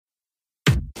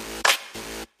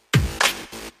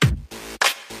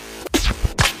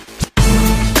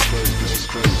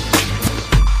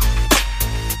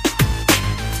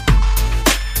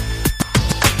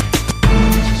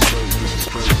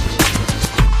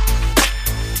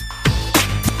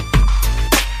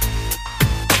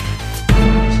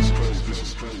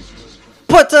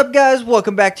up, guys?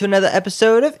 Welcome back to another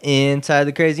episode of Inside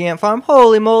the Crazy Ant Farm.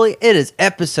 Holy moly, it is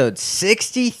episode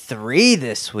 63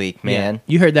 this week, man. Yeah,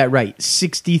 you heard that right.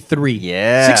 63.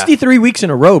 Yeah. 63 weeks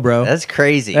in a row, bro. That's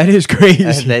crazy. That is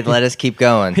crazy. They let us keep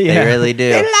going. Yeah. They really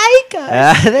do. They like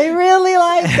us. They really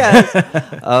like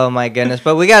us. Oh, my goodness.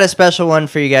 But we got a special one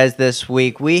for you guys this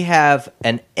week. We have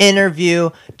an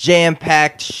interview,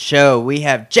 jam-packed show. We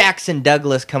have Jackson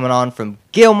Douglas coming on from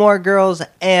Gilmore Girls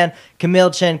and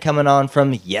Camille Chen coming on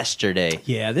from Yesterday.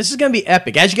 Yeah, this is going to be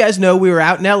epic. As you guys know, we were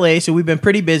out in LA, so we've been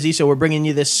pretty busy, so we're bringing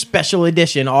you this special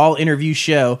edition, all interview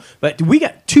show. But we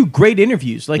got two great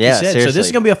interviews, like you said. Seriously. So this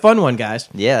is going to be a fun one, guys.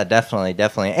 Yeah,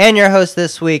 definitely. And your hosts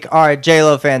this week are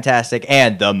J-Lo Fantastic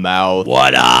and The Mouth.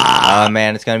 What up? Oh,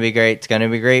 man, it's going to be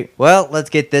great. Well, let's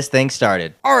get this thing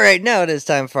started. All right, now it is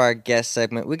time for our guest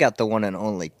segment. We got the one and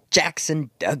only Jackson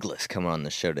Douglas coming on the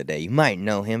show today. You might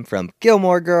know him from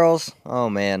Gilmore Girls. Oh,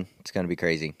 man, it's going to be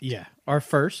crazy. Yeah, our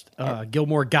first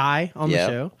Gilmore guy on the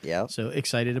show. Yeah. So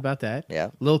excited about that.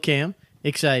 Yeah. Lil Cam,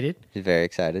 excited. He's very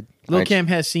excited. Lil Cam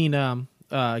has seen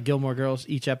Gilmore Girls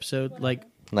each episode like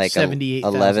 78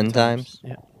 11 times.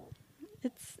 Yeah.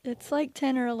 It's like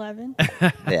 10 or 11.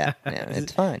 Yeah,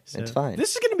 it's fine. So, it's fine.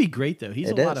 This is going to be great, though.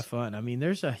 He's It a lot is. of fun. I mean,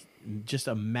 there's just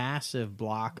a massive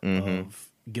block of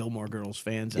Gilmore Girls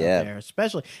fans out Yeah. there,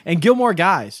 especially, and Gilmore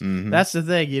guys. Mhm. That's the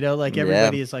thing, like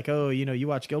everybody Yeah. is like, oh, you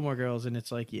watch Gilmore Girls, and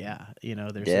it's like, there's Yeah.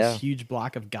 this huge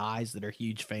block of guys that are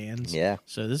huge fans. Yeah.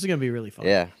 So this is going to be really fun.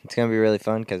 Yeah, it's going to be really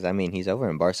fun because, I mean, he's over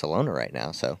in Barcelona right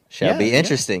now, so shall be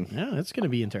interesting. Yeah, it's going to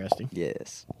be interesting.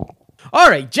 Yes. All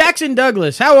right, Jackson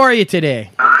Douglas, how are you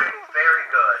today? I'm very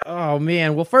good. Oh,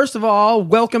 man. Well, first of all,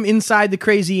 welcome inside the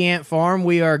Crazy Ant Farm.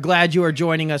 We are glad you are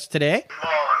joining us today. Oh,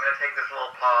 I'm going to take this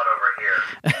little pod over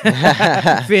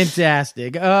here.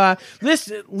 Fantastic.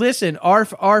 Listen,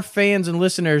 our fans and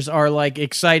listeners are like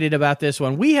excited about this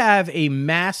one. We have a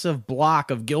massive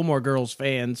block of Gilmore Girls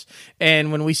fans,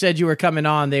 and when we said you were coming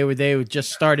on, they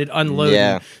just started unloading.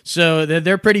 Yeah. So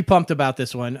they're pretty pumped about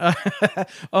this one.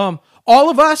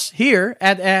 All of us here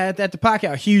at the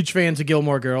podcast are huge fans of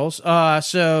Gilmore Girls,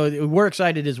 so we're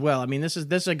excited as well. I mean, this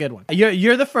is a good one.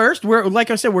 You're the first. We're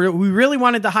like I said, we really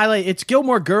wanted to highlight it's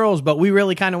Gilmore Girls, but we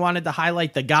really kind of wanted to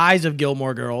highlight the guys of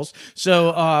Gilmore Girls.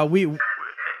 So we.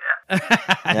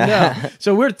 No.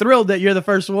 So we're thrilled that you're the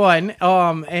first one.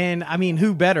 And I mean,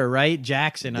 who better, right?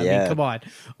 Jackson. I mean, come on.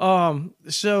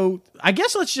 So I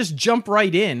guess let's just jump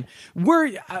right in.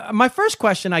 My first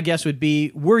question, I guess, would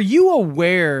be: were you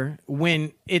aware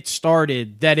when it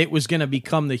started that it was going to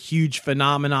become the huge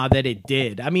phenomena that it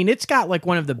did? I mean, it's got like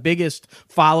one of the biggest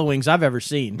followings I've ever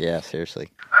seen. Yeah, seriously.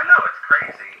 I know, it's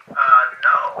crazy.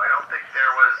 No, I don't think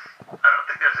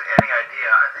there's any idea.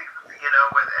 I think,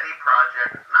 with any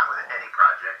project, not with any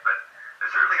project, but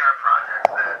there certainly are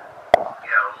projects that,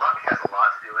 luck has a lot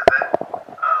to do with it.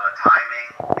 Timing,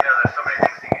 there's so many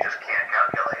things that you just can't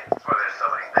calculate. Or there's so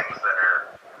many things that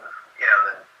are,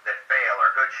 that fail, or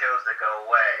good shows that go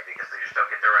away because they just don't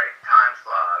get the right time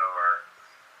slot, or,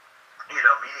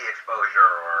 media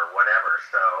exposure, or whatever.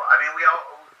 So, I mean,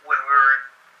 when we were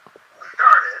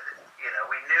started,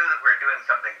 we knew that we were doing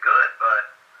something good, but,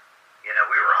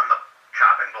 we were on the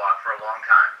chopping block for a long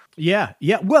time.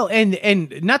 Yeah. Well,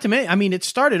 and not to mention, I mean, it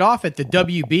started off at the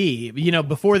WB,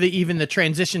 before even the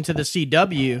transition to the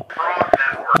CW. Frog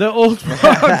Network. The old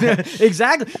frog.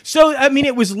 Exactly. So, I mean,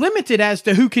 it was limited as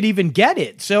to who could even get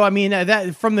it. So, I mean,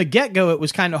 that from the get-go, it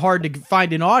was kind of hard to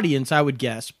find an audience, I would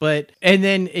guess. And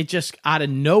then it just out of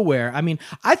nowhere. I mean,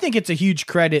 I think it's a huge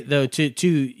credit, though, to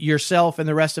yourself and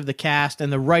the rest of the cast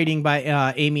and the writing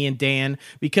by Amy and Dan,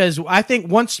 because I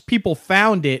think once people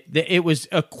found it, it was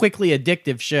a quickly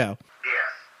addictive show. Yes.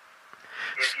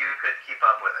 If you could keep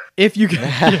up with it. If you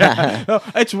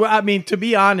can, I mean, to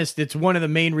be honest, it's one of the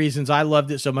main reasons I loved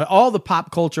it so much. All the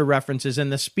pop culture references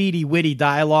and the speedy, witty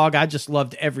dialogue, I just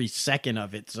loved every second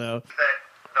of it. So That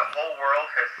the whole world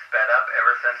has sped up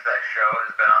ever since that show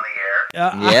has been on the air.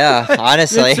 Yeah,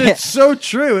 honestly. it's so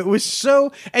true. It was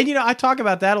so, and I talk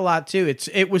about that a lot too.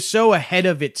 It was so ahead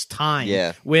of its time.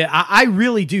 Yeah. Where I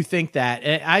really do think that.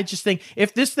 I just think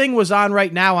if this thing was on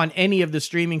right now on any of the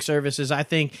streaming services, I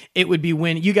think it would be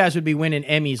you guys would be winning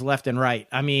Emmys left and right.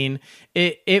 I mean,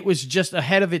 it was just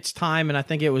ahead of its time, and I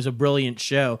think it was a brilliant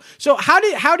show. So how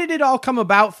did it all come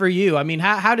about for you? I mean,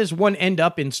 how does one end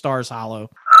up in Stars Hollow?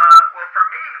 Well, for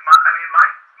me,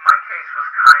 my case was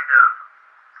kind of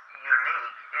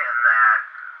unique in that,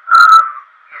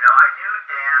 I knew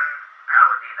Dan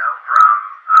Palladino from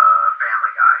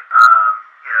Family Guy.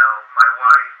 My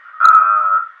wife,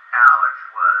 Alex,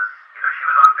 she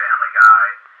was on Family Guy,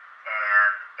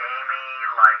 and Amy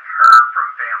liked her from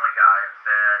Family Guy and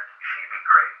said she'd be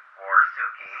great for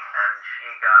Suki.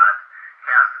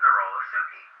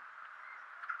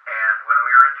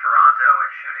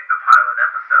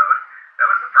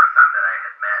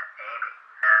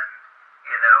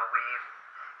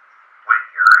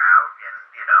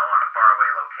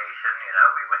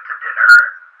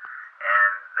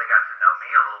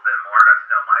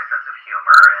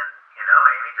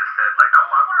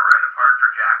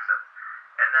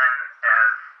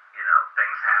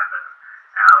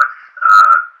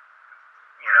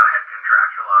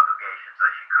 allegations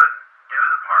that she couldn't do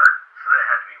the part, so they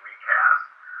had to be recast.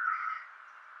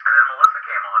 And then Melissa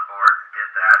came on board and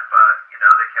did that, but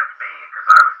they kept me because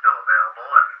I was still available,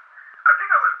 and I think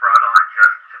I was brought on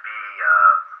just to be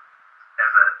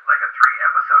as a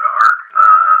 3-episode arc,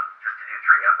 just to do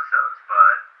 3 episodes.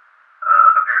 But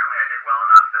apparently, I did well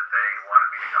enough that they wanted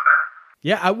me to come back.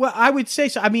 Yeah, well, I would say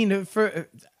so. I mean,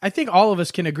 I think all of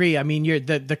us can agree. I mean,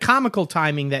 the comical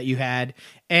timing that you had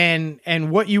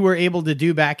and what you were able to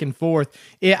do back and forth.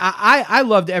 I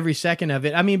loved every second of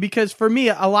it. I mean, because for me,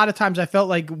 a lot of times I felt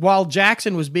like while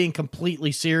Jackson was being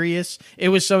completely serious, it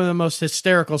was some of the most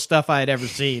hysterical stuff I had ever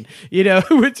seen.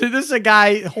 This is a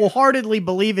guy wholeheartedly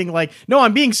believing like, no,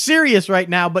 I'm being serious right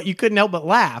now, but you couldn't help but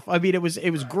laugh. I mean, it was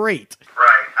great.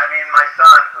 Right. I mean, my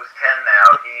son, who's 10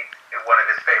 now, one of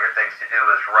his favorite things to do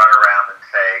is run around and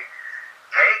say,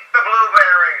 "Take the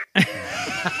blueberries."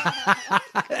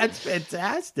 That's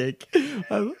fantastic.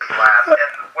 Laugh.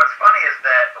 And what's funny is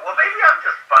that, well, maybe I'm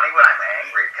just funny when I'm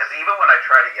angry, because even when I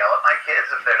try to yell at my kids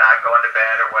if they're not going to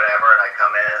bed or whatever, and I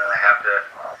come in and I have to,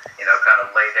 kind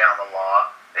of lay down the law,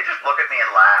 they just look at me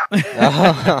and laugh.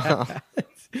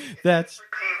 That's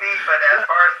TV, but as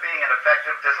far as being an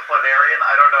effective disciplinarian,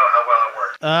 I don't know how well it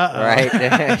works. Right.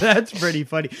 That's pretty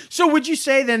funny. So would you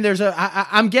say then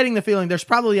I'm getting the feeling there's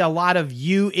probably a lot of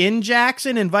you in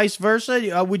Jackson and vice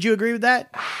versa. Would you agree with that?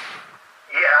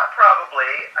 Yeah,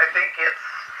 probably. I think it's,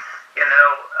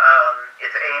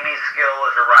 it's Amy's skill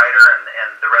as a writer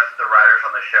and the rest of the writers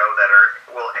on the show that are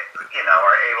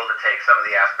able to take some of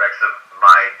the aspects of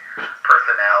my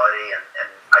personality and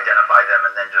identify them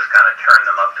and then just kind of turn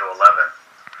them up to 11.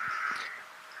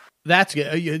 That's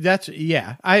good.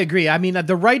 Yeah, I agree. I mean,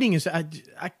 the writing is, I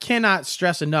cannot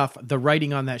stress enough the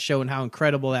writing on that show and how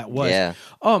incredible that was. Yeah.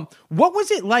 What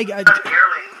was it like? Not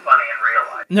nearly as funny in real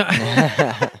life. No,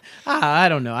 I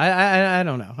don't know. I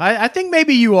don't know. I think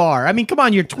maybe you are. I mean, come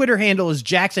on, your Twitter handle is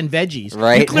Jackson Veggies.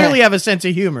 Right. You clearly have a sense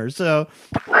of humor. So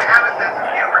I have a sense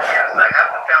of humor, yes. I have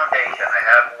the foundation. I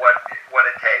have what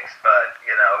it takes, but,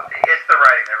 it's the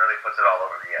writing that really puts it all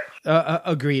over the edge.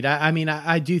 Agreed. I mean,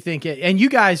 I do think it, and you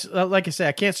guys, like I said,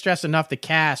 I can't stress enough the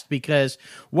cast because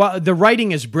the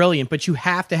writing is brilliant, but you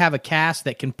have to have a cast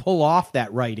that can pull off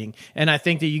that writing. And I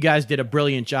think that you guys did a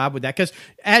brilliant job with that. Because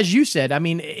as you said, I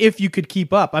mean, if you could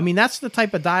keep up, I mean, that's the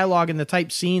type of dialogue and the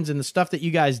type scenes and the stuff that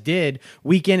you guys did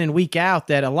week in and week out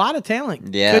that a lot of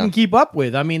talent couldn't keep up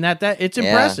with. I mean, that it's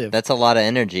impressive. That's a lot of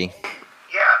energy.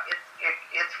 Yeah,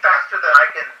 it's faster than I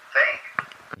can think.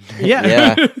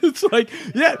 Yeah. It's like,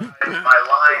 yeah. My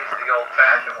lines the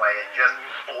old-fashioned way and just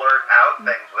blurt out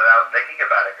things without thinking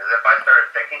about it. Because if I started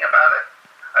thinking about it,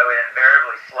 I would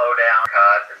invariably slow down,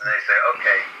 cut, and then they say,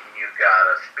 "Okay, you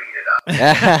gotta speed it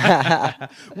up."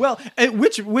 Well,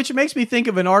 which makes me think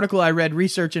of an article I read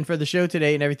researching for the show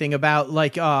today and everything about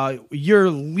like your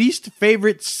least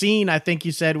favorite scene. I think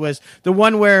you said was the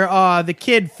one where the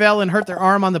kid fell and hurt their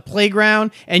arm on the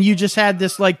playground, and you just had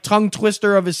this like tongue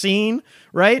twister of a scene,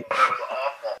 right? It was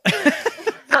awful.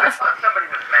 I thought somebody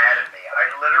was mad at me. I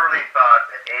literally thought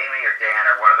that Amy or Dan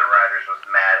or one of the writers was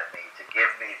mad at me to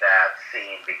give me that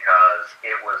scene because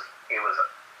it was.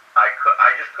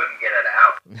 I just couldn't get it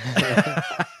out.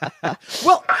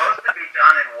 Well, It's supposed to be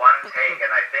done in one take,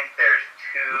 and I think there's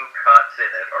 2 cuts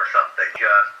in it or something.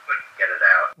 Just couldn't get it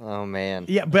out. Oh man.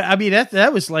 yeah, but I mean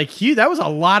that was like huge. That was a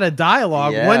lot of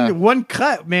dialogue. Yeah. One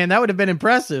cut, man. That would have been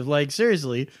impressive. Like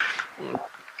seriously. And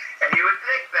you would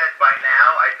think that by now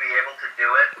I'd be able to do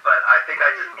it, but I think I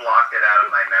just blocked it out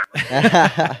of my memory.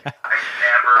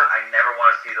 I never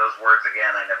want to see those words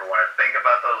again. I never want to think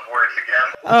about those words again.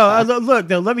 Oh, look,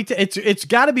 though, let me it's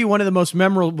got to be one of the most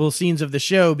memorable scenes of the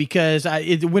show because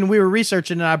when we were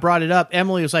researching and I brought it up,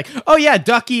 Emily was like, "Oh yeah,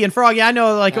 Ducky and Froggy." I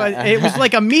know, like it was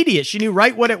like immediate. She knew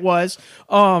right what it was.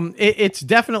 It's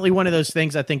definitely one of those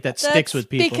things I think that sticks with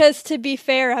people. Because to be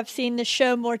fair, I've seen the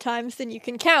show more times than you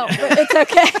can count, but it's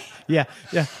okay. Yeah.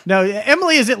 No,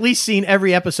 Emily has at least seen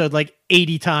every episode like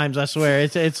 80 times. I swear,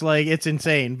 it's like it's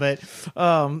insane. But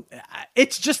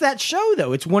it's just that show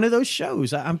though. It's one of those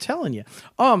shows. I'm telling you.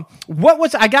 What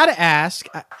was I got to ask?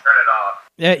 Turn it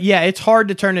off. Yeah, it's hard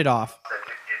to turn it off. It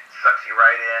sucks you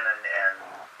right in, and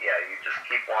yeah, you just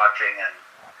keep watching, and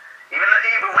even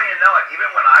when you know it, even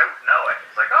when I know it,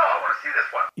 it's like, oh, I want to see this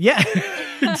one. Yeah,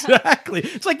 exactly.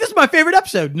 It's like, this is my favorite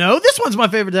episode. No, this one's my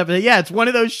favorite episode. Yeah, it's one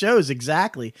of those shows.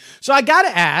 Exactly. So I got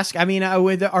to ask, I mean,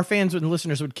 our fans and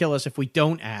listeners would kill us if we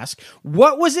don't ask,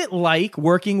 what was it like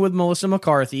working with Melissa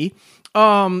McCarthy?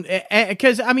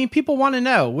 Because I mean, people want to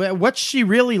know what's she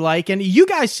really like, and you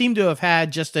guys seem to have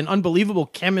had just an unbelievable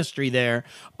chemistry there.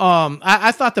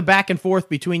 I thought the back and forth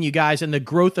between you guys and the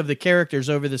growth of the characters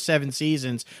over the 7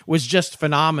 seasons was just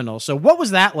phenomenal. So, what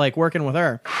was that like working with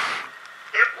her?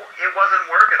 It wasn't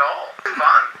work at all. It was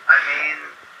fun. I mean,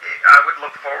 I would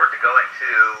look forward to going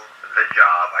to the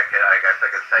job. I guess I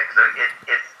could say, because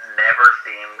it never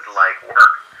seemed like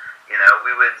work. You know,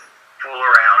 we would fool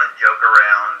around and joke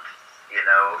around, you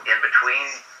know, in between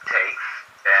takes,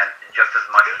 and just as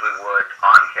much as we would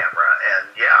on camera.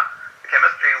 And yeah, the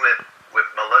chemistry with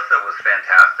Melissa was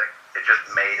fantastic. It just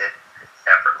made it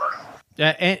effortless.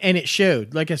 And it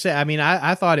showed. Like I said, I mean,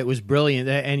 I thought it was brilliant,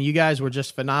 and you guys were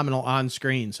just phenomenal on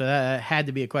screen. So that had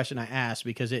to be a question I asked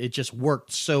because it just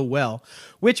worked so well.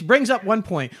 Which brings up one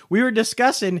point. We were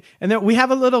discussing, and then we have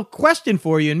a little question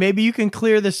for you, and maybe you can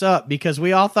clear this up because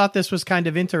we all thought this was kind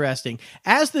of interesting.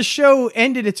 As the show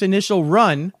ended its initial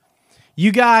run,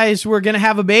 you guys were going to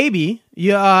have a baby.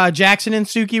 Jackson and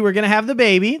Suki were going to have the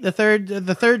baby, the third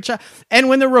child. And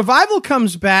when the revival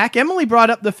comes back, Emily brought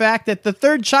up the fact that the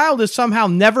third child is somehow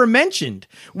never mentioned.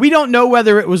 We don't know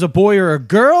whether it was a boy or a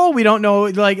girl. We don't know,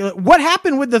 like, what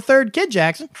happened with the third kid,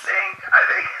 Jackson? I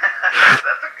think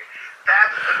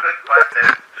that's a good question.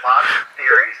 Lots of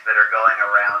theories that are going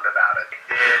around about it.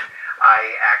 Did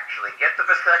I actually get the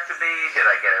vasectomy? Did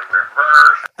I get it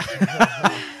reversed?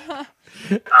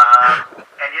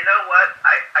 And you know what?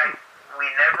 We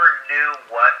never knew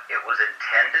what it was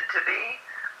intended to be,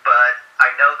 but I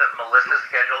know that Melissa's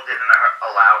schedule didn't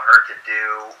allow her to do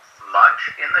much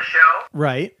in the show.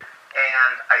 Right.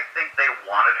 And I think they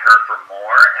wanted her for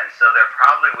more, and so there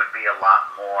probably would be a lot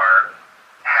more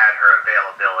had her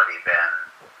availability been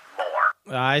more.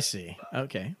 I see.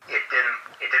 Okay. It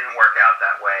didn't work out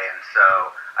that way, and so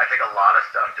I think a lot of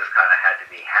stuff just kind of had to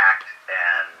be hacked,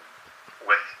 and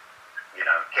with, you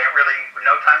know,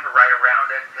 no time to write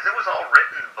around it, because it was all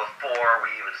written before we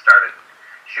even started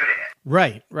shooting it.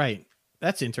 Right.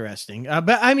 That's interesting.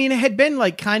 But I mean, it had been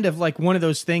like kind of like one of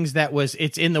those things that was,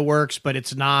 it's in the works, but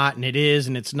it's not, and it is,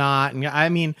 and it's not. And I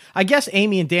mean, I guess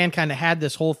Amy and Dan kind of had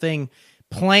this whole thing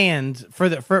planned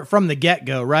from the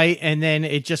get-go, right? And then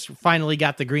it just finally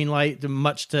got the green light,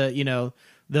 much to, you know,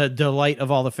 the delight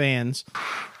of all the fans.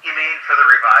 You mean for the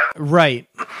revival? Right.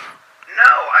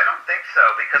 No, I don't think so,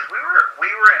 because we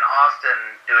were in Austin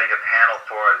doing a panel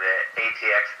for the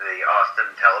ATX, the Austin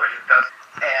Television Fest,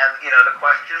 and, you know, the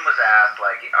question was asked,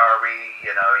 like, are we,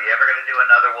 you know, you ever going to do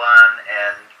another one?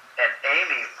 And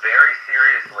Amy very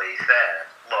seriously said,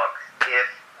 look, if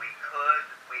we could,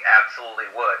 we absolutely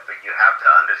would, but you have to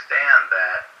understand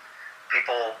that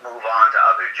people move on to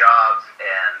other jobs,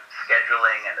 and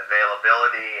scheduling and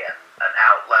availability and an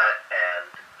outlet, and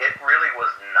it really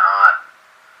was not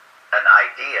an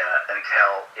idea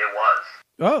until it was.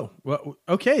 Oh, well,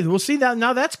 okay. We'll see that.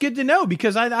 Now that's good to know,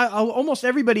 because I almost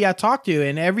everybody I talked to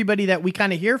and everybody that we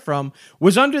kind of hear from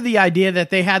was under the idea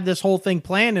that they had this whole thing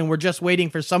planned and we're just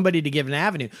waiting for somebody to give an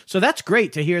avenue. So that's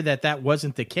great to hear that that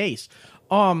wasn't the case.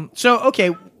 So, okay,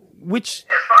 which...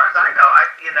 As far as I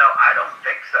know, I don't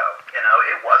think so. You know,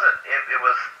 it wasn't,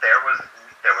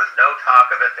 there was no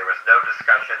talk of it. There was no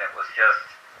discussion. It was just,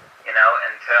 you know,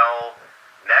 until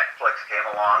Netflix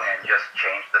came along and just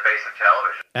changed the face of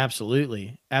television.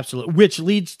 Absolutely. Which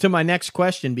leads to my next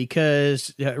question,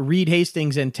 because Reed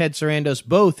Hastings and Ted Sarandos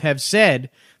both have said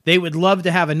they would love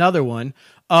to have another one.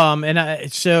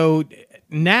 So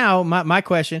now my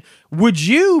question, would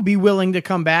you be willing to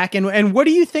come back? And what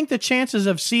do you think the chances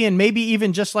of seeing maybe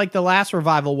even just like the last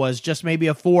revival was, just maybe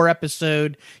a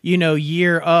 4-episode, you know,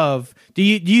 year of, do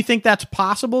you think that's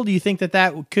possible? Do you think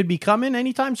that could be coming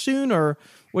anytime soon, or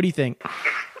what do you think?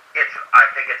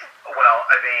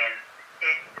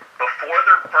 Before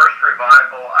the first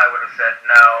revival, I would have said,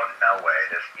 no way.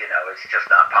 It's just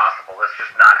not possible. It's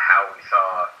just not how we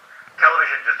saw.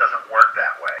 Television just doesn't work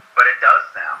that way. But it does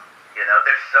now. You know,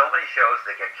 there's so many shows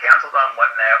that get canceled on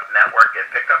one network, get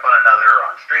picked up on another,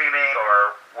 on streaming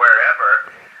or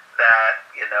wherever, that,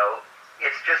 you know,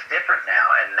 it's just different now.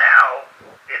 And now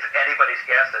it's anybody's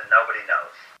guess and nobody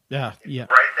knows. Yeah.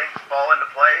 Right things fall into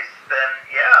place, then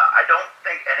I don't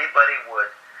think anybody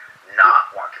would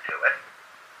not want to do it.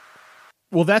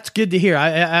 Well, that's good to hear.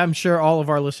 I'm sure all of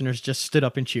our listeners just stood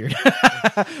up and cheered.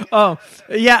 I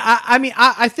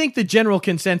think the general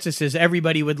consensus is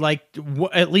everybody would like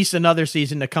at least another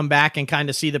season to come back and kind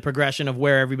of see the progression of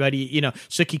where everybody, you know,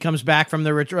 Suki comes back from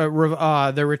the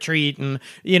retreat, and,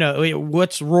 you know,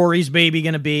 what's Rory's baby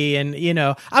going to be, and, you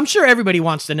know, I'm sure everybody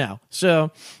wants to know.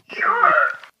 So sure.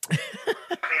 I mean,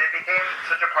 it became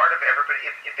such a part of everybody.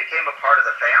 It became a part of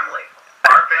the family.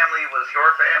 Our family was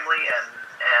your family, and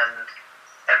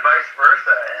and vice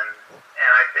versa.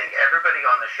 And I think everybody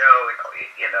on the show,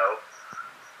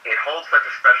 it holds such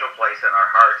a special place in our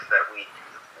hearts that we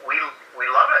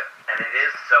love it, and it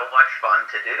is so much fun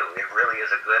to do. It really is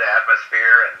a good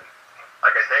atmosphere, and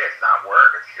like I say, it's not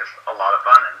work. It's just a lot of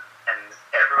fun, and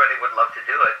everybody would love to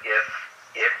do it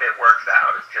if it works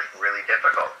out. It's just really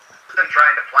difficult. Than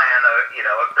trying to plan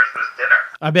a Christmas dinner.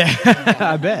 I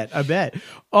bet.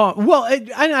 Well,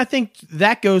 and I think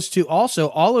that goes to also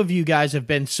all of you guys have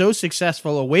been so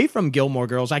successful away from Gilmore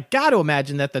Girls. I got to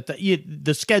imagine that the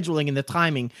scheduling and the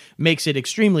timing makes it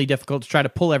extremely difficult to try to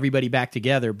pull everybody back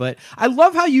together. But I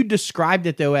love how you described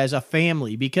it though as a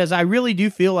family, because I really do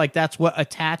feel like that's what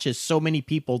attaches so many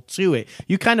people to it.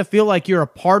 You kind of feel like you're a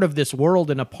part of this world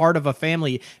and a part of a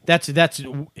family. That's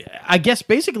I guess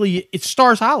basically it's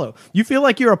Stars Hollow. You feel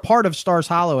like you're a part of Stars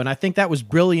Hollow, and I think that was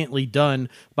brilliantly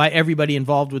done by everybody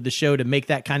involved with the show to make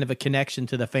that kind of a connection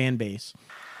to the fan base.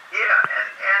 Yeah, and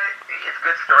it's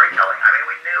good storytelling. I mean,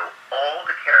 we knew all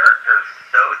the characters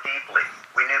so deeply.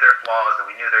 We knew their flaws, and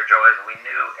we knew their joys, and we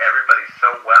knew everybody so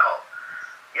well.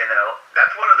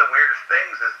 That's one of the weirdest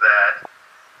things is that,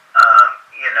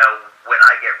 when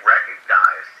I get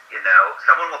recognized,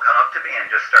 someone will come up to me and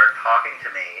just start talking to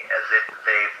me as if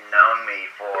they've known me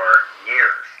for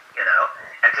years.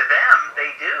 And to them,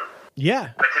 they do.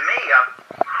 Yeah. But to me,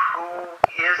 who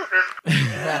is this? Was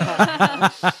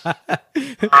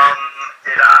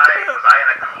I in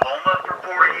a coma for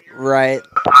 4 years? Right.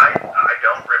 I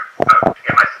don't remember.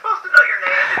 Am I supposed to know your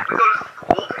name? Did we go to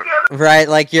school together? Right,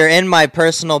 like you're in my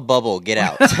personal bubble. Get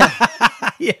out.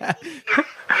 Yeah.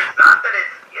 It's not that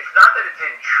it's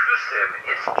intrusive.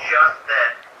 It's just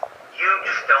that you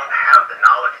just don't have the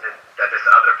knowledge that this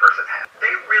other person has.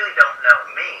 They really don't know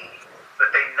me, but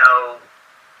they know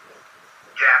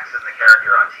Jackson, the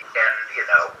character on TV, and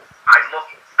I look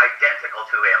identical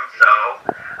to him, so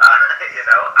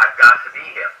I've got to be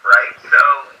him, right? So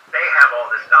they have all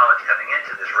this knowledge coming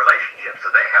into this relationship, so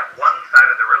they have one side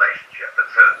of the relationship, and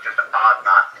so it's just odd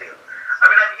not to. I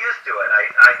mean, I'm used to it.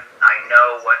 I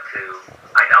know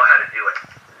I know how to do it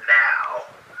now,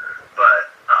 but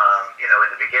in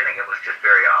the beginning it was just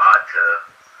very odd to.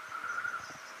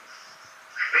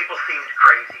 People seemed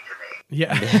crazy to me.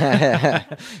 Yeah.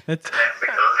 Because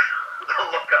the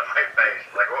look on my face,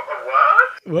 like,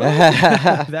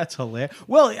 what? That's hilarious.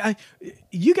 Well,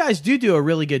 you guys do a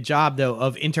really good job though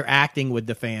of interacting with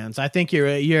the fans. I think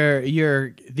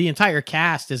the entire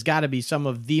cast has got to be some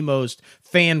of the most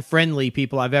fan friendly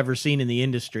people I've ever seen in the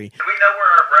industry. We know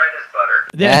where our bread is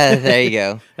buttered. Yeah, there you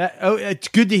go. It's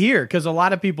good to hear because a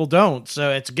lot of people don't.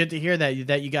 So it's good to hear that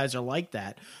you guys are like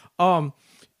that.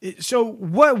 So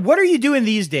what are you doing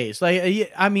these days?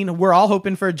 Like, I mean, we're all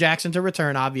hoping for Jackson to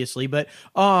return, obviously, but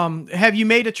have you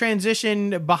made a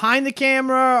transition behind the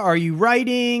camera? Are you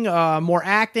writing, more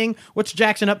acting? What's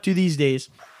Jackson up to these days?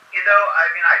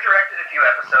 I directed a few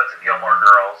episodes of Gilmore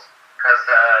Girls because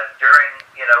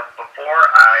before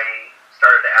I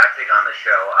started acting on the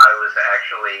show, I was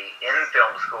actually in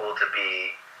film school to be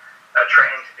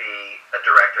trained to be a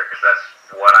director because that's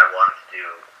what I wanted to do.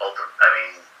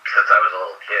 Since I was a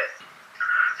little kid.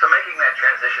 So making that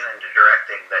transition into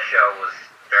directing the show was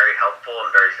very helpful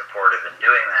and very supportive in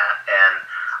doing that. And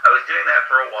I was doing that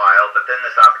for a while, but then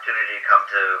this opportunity to come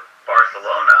to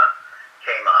Barcelona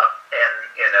came up, and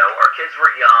our kids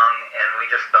were young, and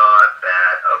we just thought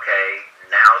that, okay,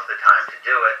 now's the time to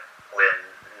do it when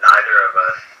neither of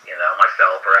us,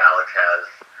 myself or Alex, has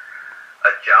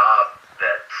a job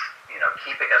that's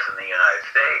keeping us in the United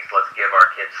States. Let's give our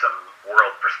kids some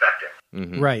world perspective.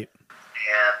 Mm-hmm. Right.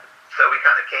 And so we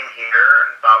kind of came here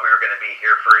and thought we were going to be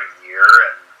here for a year,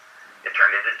 and it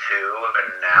turned into 2,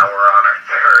 and now we're on our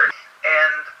 3rd.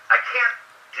 And I can't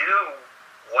do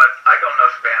I don't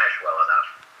know Spanish well enough.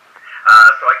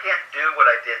 So I can't do what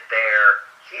I did there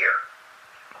here.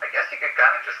 I guess you could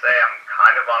kind of just say I'm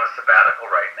kind of on a sabbatical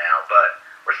right now, but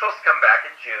we're supposed to come back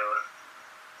in June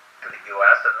to the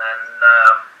U.S., and then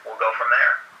we'll go from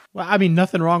there. Well, I mean,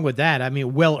 nothing wrong with that. I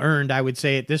mean, well earned, I would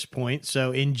say at this point.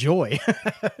 So enjoy.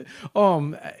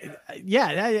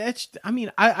 Yeah,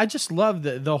 I just love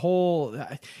the whole.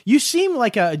 You seem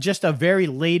like just a very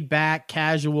laid back,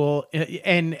 casual,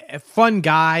 and fun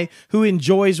guy who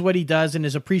enjoys what he does and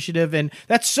is appreciative, and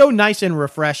that's so nice and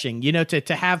refreshing.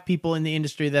 To have people in the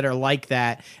industry that are like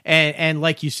that, and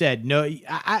like you said,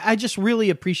 I just really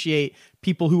appreciate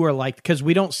people who are like, because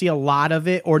we don't see a lot of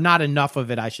it, or not enough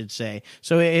of it, I should say.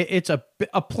 So it's a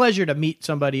pleasure to meet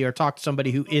somebody or talk to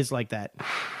somebody who is like that.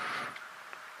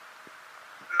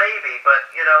 Maybe, but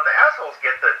the assholes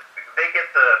get the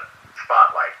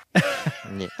spotlight.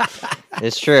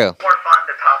 It's true. It's more fun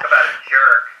to talk about a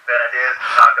jerk than it is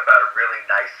to about a really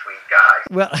nice, sweet guy.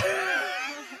 Well,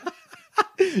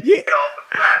 Get all the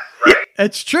press, right?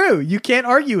 that's true. You can't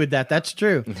argue with that. That's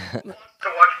true. To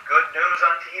watch good news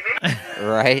on TV?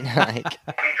 Right? Like,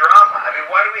 Maybe drama. I mean,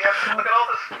 why do we have to look at all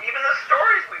this? Even the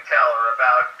stories we tell are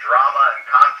about drama and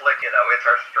conflict. It's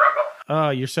our struggle. Oh,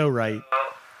 you're so right. So,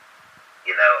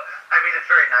 I mean, it's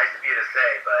very nice of you to say,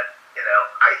 but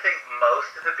I think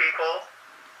most of the people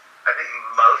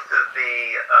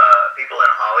in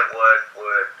Hollywood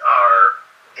are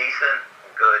decent,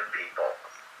 good people.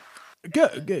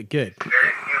 Good.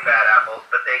 Very few bad apples,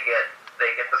 but they get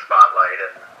the spotlight.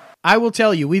 And I will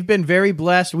tell you, we've been very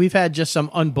blessed. We've had just some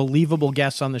unbelievable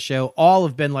guests on the show. All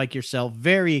have been like yourself,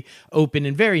 very open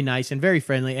and very nice and very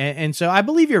friendly. And so I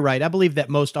believe you're right. I believe that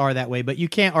most are that way, but you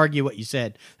can't argue what you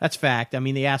said. That's fact. I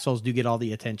mean, the assholes do get all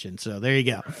the attention. So there you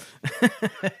go.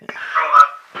 I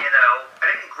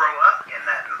didn't grow up in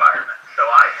that environment, so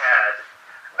I had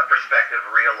a perspective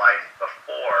of real life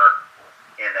before,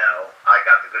 I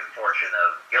got the good fortune of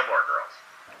Gilmore Girls.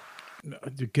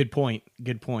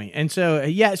 Good point. And so,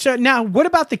 so now what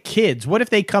about the kids? What if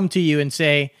they come to you and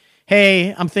say,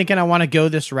 hey, I'm thinking I want to go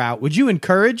this route. Would you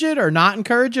encourage it or not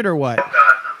encourage it or what? Oh,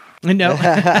 God, no. No. I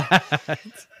have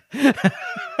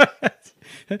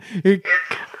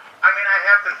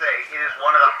to say, it is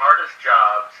one of the hardest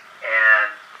jobs, and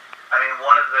I mean,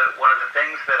 one of the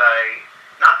things that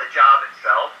not the job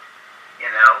itself,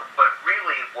 but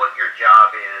really what your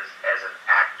job is as an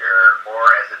actor or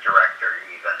as a director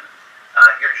even,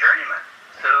 you're journeyman.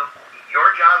 So your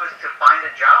job is to find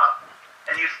a job,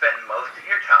 and you spend most of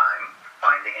your time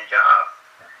finding a job.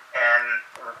 And,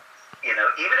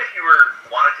 even if you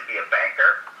wanted to be a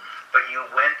banker, but you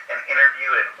went and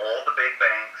interviewed at all the big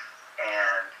banks,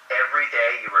 and every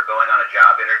day you were going on a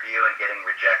job interview and getting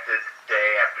rejected day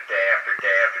after day after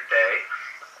day after day,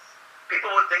 people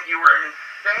would think you were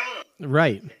insane.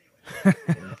 Right.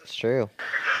 it's true.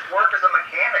 Just work as a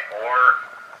mechanic, or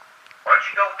why don't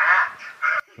you go act?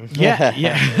 Yeah.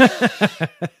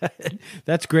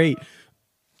 That's great.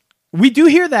 We do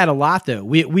hear that a lot, though.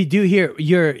 We do hear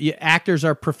your actors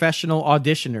are professional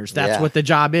auditioners. That's what the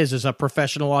job is a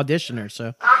professional auditioner.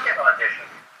 So I'll give auditions.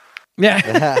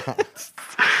 yeah,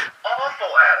 Awful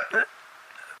at it.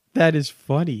 that is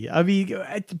funny. I mean,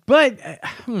 but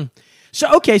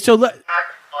so okay, so Had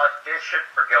auditioned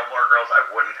for Gilmore Girls,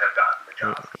 I wouldn't have gotten the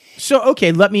job. So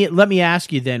okay, let me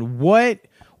ask you then, what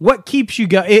keeps you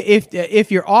go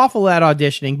if you're awful at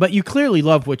auditioning, but you clearly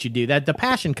love what you do, that the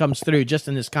passion comes through just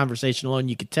in this conversation alone,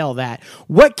 you could tell that.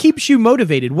 What keeps you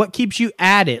motivated? What keeps you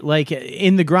at it, like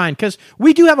in the grind? Because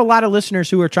we do have a lot of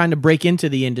listeners who are trying to break into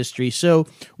the industry. So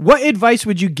what advice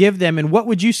would you give them, and what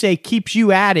would you say keeps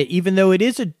you at it, even though it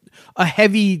is a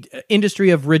heavy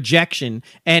industry of rejection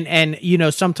and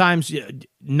sometimes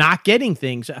not getting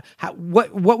things?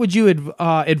 What would you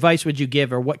advice would you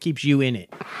give, or what keeps you in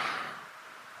it?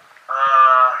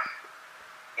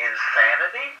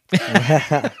 Insanity?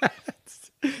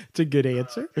 It's a good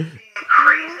answer.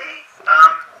 Crazy?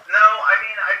 No, I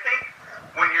mean, I think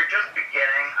when you're just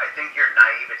beginning, I think your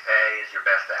naivete is your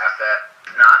best asset.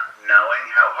 Not knowing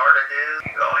how hard it is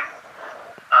going.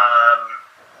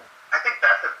 I think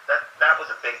that was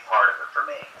a big part of it for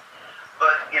me.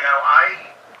 But,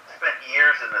 I spent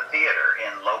years in the theater,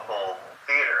 in local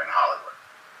theater in Hollywood.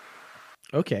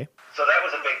 Okay. So that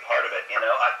was a big part of it,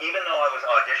 even though I was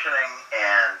auditioning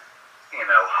and,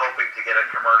 hoping to get a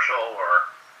commercial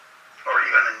or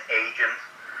even an agent,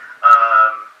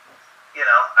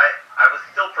 I was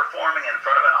still performing in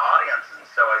front of an audience, and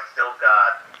so I still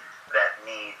got that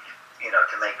need,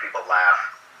 to make people laugh.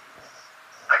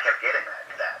 I kept getting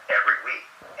that every week,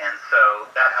 and so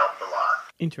that helped a lot.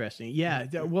 Interesting. Yeah.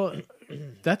 Well,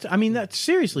 that's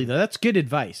seriously though, that's good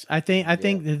advice. I think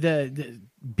the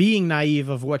being naive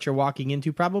of what you're walking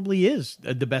into probably is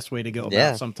the best way to go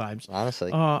about sometimes.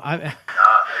 Honestly.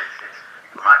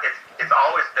 It's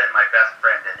always been my best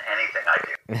friend in anything I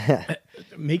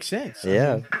do. Makes sense.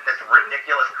 Yeah. This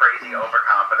ridiculous, crazy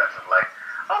overconfidence of like,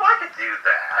 oh, I could do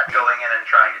that. Going in and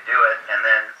trying to do it, and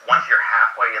then once you're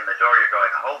halfway in the door, you're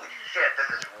going, holy shit, this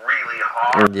is really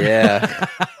hard. Yeah.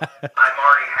 I'm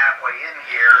already halfway in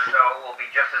here, so it will be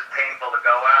just as painful to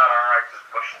go out. All right, just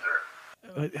push through.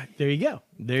 There you go.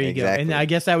 Exactly. And I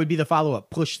guess that would be the follow-up,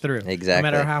 push through. Exactly.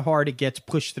 No matter how hard it gets,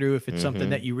 push through if it's something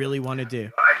that you really want to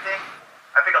do.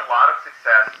 I think a lot of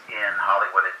success in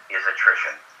Hollywood is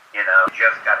attrition. You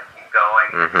just got to keep going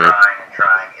and trying and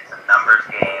trying. It's a numbers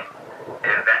game.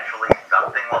 Eventually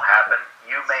something will happen.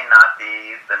 You may not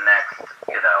be the next,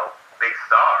 big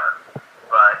star,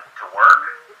 but to work,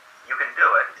 you can do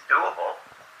it. It's doable.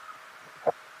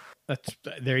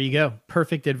 There you go.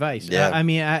 Perfect advice. Yeah.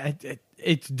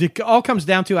 it all comes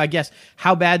down to, I guess,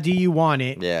 how bad do you want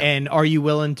it, Yeah. and are you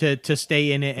willing to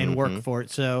stay in it and work for it?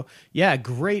 So yeah,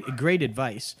 great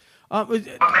advice. What makes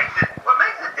it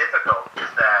difficult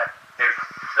is that there's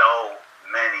so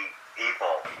many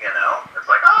people, you know? It's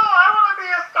like, oh, I want to be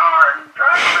a star and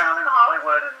drive around in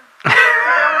Hollywood and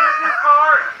have a new car.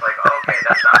 And it's like, okay,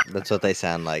 that's not. That's what they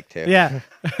sound like too. Yeah.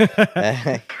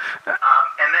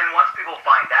 And then once people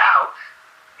find out,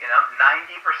 you know,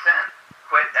 90%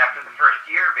 quit after the first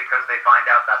year because they find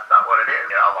out that's not what it is.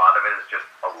 You know, a lot of it is just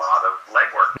a lot of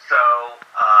legwork. So,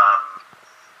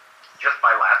 just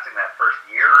by lasting that first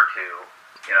year or two,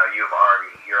 you know, you're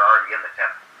already in the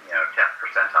 10th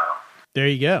percentile. There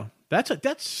you go.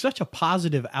 That's such a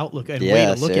positive outlook and way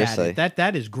Yeah, to look seriously. at it.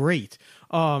 That is great.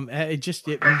 It Like I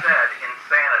said,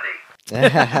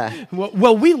 insanity.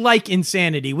 well, we like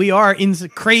insanity. We are in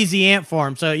crazy ant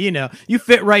farm, so you know you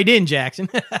fit right in, Jackson.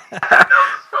 No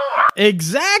store.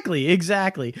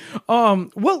 Exactly.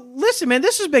 Well, listen, man,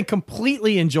 this has been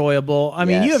completely enjoyable. I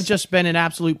mean, you Yes. have just been an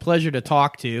absolute pleasure to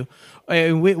talk to.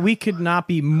 We could not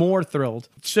be more thrilled.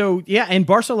 So yeah, in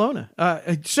Barcelona.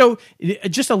 So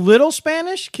just a little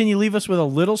Spanish. Can you leave us with a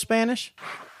little Spanish?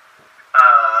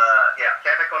 Yeah,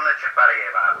 café con leche para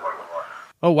llevar, por favor.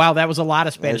 Oh wow, that was a lot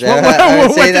of Spanish. See, What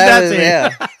did that say? Yeah.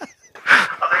 I'll take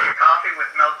a coffee with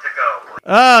milk to go, please.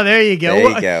 Oh, there you go. There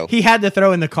you go. He had to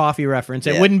throw in the coffee reference.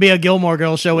 It Yeah. wouldn't be a Gilmore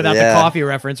Girls show without Yeah. the coffee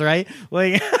reference, right?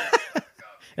 Like,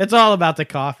 it's all about the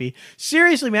coffee.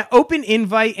 Seriously, man, open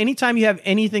invite. Anytime you have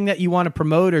anything that you want to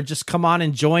promote or just come on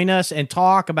and join us and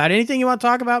talk about anything you want to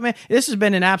talk about, man, this has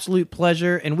been an absolute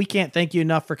pleasure, and we can't thank you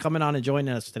enough for coming on and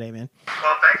joining us today, man. Well,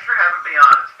 thanks for having me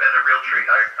on. It's been a real treat.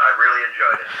 I really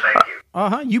enjoyed it. Thank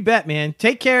you. You bet, man.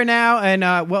 Take care now, and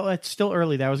well, it's still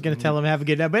early there. I was going to tell him have a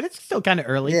good night, but it's still kind of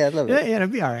early. Yeah, I love it. Yeah, it'll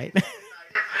be all right. It's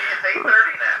 8:30 now.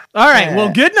 All right.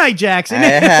 Well, good night, Jackson.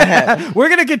 We're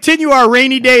going to continue our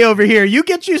rainy day over here. You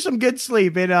get you some good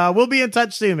sleep, and we'll be in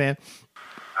touch soon, man.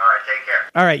 All right, take care.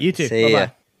 All right. You too. See Bye-bye. ya.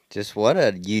 Just what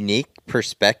a unique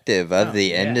perspective of the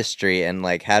yeah. industry and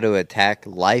like how to attack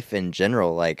life in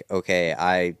general. Like, okay,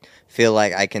 I feel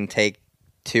like I can take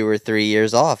 2 or 3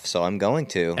 years off, so I'm going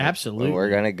to. Absolutely. We're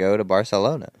going to go to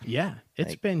Barcelona. Yeah. It's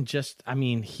Like- been just, I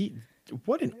mean,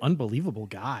 what an unbelievable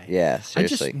guy. Yeah, I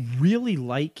just seriously. really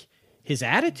like his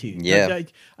attitude. Yeah.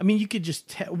 Like, I mean, you could just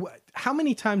tell. How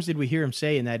many times did we hear him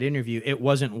say in that interview, it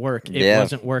wasn't work, it Yeah.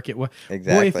 wasn't work, it was. Boy, if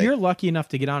Exactly. you're lucky enough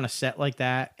to get on a set like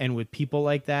that and with people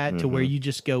like that to where you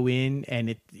just go in and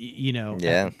it, you know, Mm-hmm.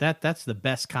 Yeah. that's the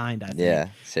best kind, I think. Yeah,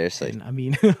 seriously. And I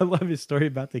mean, I love his story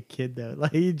about the kid though.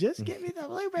 Like, you just give me the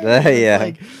blueberry. Yeah.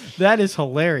 Like, that is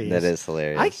hilarious. That is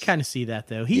hilarious. I kind of see that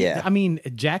though. Yeah. I mean,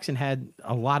 Jackson had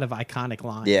a lot of iconic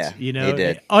lines. Yeah, you know, he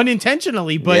did.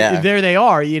 unintentionally, but Yeah. there they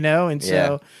are. You know, and so.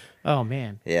 Yeah. Oh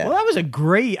man! Yeah. Well, that was a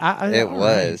great. It all right.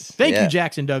 was, Thank yeah. you,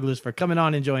 Jackson Douglas, for coming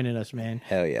on and joining us, man.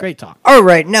 Hell yeah. Great talk. All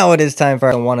right, now it is time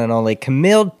for our one and only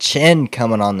Camille Chen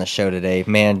coming on the show today.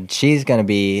 Man, she's going to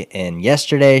be in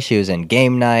yesterday. She was in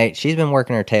game night. She's been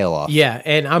working her tail off. Yeah,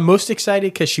 and I'm most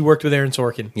excited because she worked with Aaron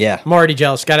Sorkin. Yeah. I'm already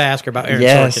jealous. Got to ask her about Aaron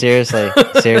Yeah, Sorkin. seriously.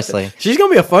 Seriously. She's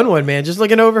gonna be a fun one, man. Just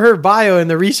looking over her bio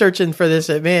and the researching for this,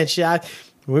 man.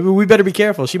 We better be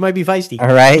careful. She might be feisty.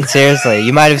 All right, seriously.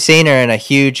 You might have seen her in a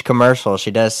huge commercial. She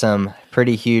does some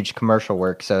pretty huge commercial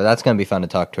work, so that's going to be fun to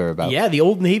talk to her about. Yeah, the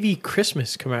Old Navy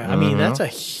Christmas commercial. I mean, that's a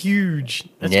huge.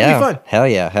 That's yeah. gonna be fun. Hell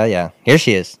yeah, hell yeah. Here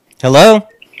she is. Hello?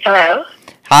 Hello.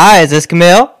 Hi, is this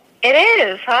Camille? It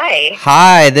is. Hi.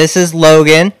 Hi, this is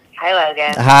Logan. Hi,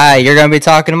 Logan. Hi, you're going to be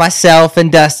talking to myself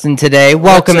and Dustin today.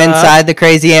 Welcome up? inside the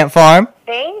Crazy Ant Farm.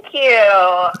 Thank you.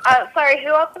 Sorry, who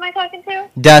else am I talking to?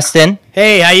 Dustin.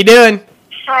 Hey, how you doing?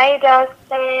 Hi, Dustin.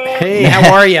 Hey,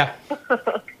 how are you?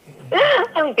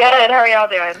 I'm good. How are y'all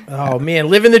doing? Oh man,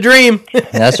 living the dream.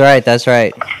 That's right, that's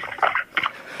right.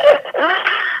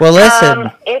 Well,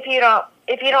 listen. If you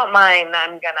don't mind,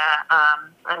 I'm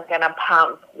gonna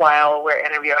pump while we're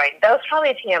interviewing. That was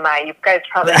probably TMI. You guys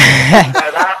probably didn't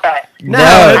know that, but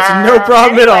No, it's no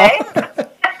problem at all.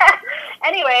 all.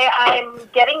 Anyway, I'm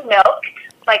getting milk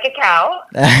like a cow.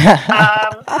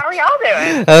 How are y'all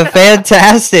doing?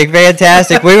 Fantastic,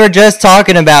 fantastic. We were just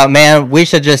talking about, man, we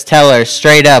should just tell her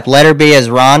straight up, let her be as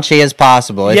raunchy as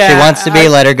possible. If she Yeah, wants to be,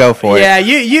 let her go for Yeah, it.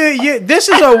 you. This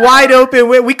is a wide open.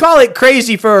 We call it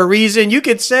crazy for a reason. You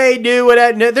could say, do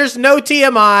whatever. No, there's no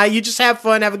TMI. You just have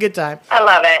fun, have a good time. I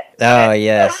love it. Oh,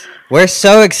 yes. We're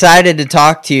so excited to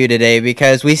talk to you today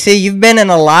because we see you've been in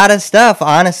a lot of stuff,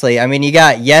 honestly. I mean, you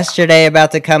got Yesterday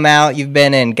about to come out. You've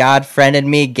been in God Friended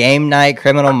Me, Game Night,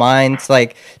 Criminal Minds.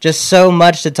 Like, just so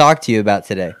much to talk to you about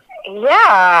today.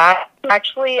 Yeah, I'm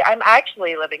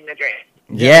actually living the dream.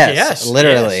 Yes, yes,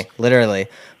 literally, yes. literally.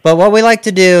 But what we like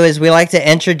to do is we like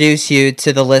to introduce you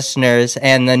to the listeners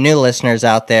and the new listeners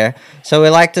out there. So we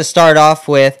like to start off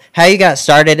with how you got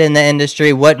started in the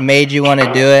industry, what made you want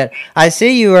to do it. I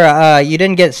see you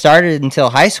didn't get started until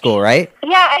high school, right?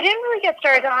 Yeah, I didn't really get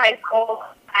started in high school.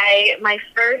 My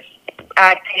first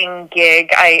acting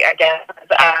gig, I guess,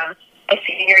 my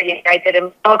senior year, I did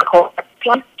a musical.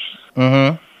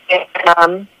 Mm-hmm.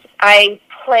 And, I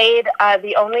played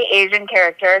the only Asian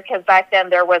character because back then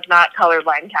there was not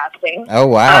colorblind casting. Oh,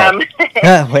 wow.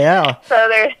 Wow. So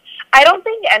I don't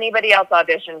think anybody else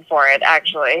auditioned for it,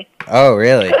 actually. Oh,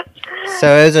 really?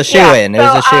 So it was a shoe-in. Yeah,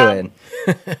 It was a shoe-in.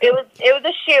 It was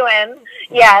a shoe-in.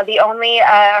 Yeah, the only,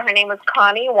 her name was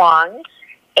Connie Wong.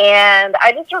 And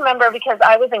I just remember because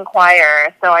I was in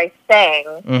choir, so I sang.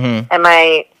 Mm-hmm. And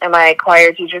my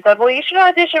choir teacher said, well, you should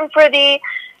audition for the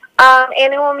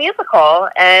annual musical,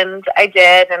 and I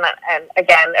did, and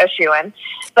again, a shoe-in.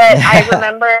 But I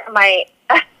remember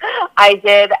I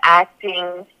did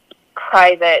acting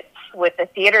private with the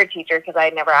theater teacher because I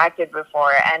had never acted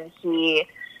before, and he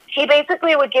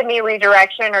basically would give me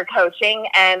redirection or coaching,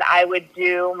 and I would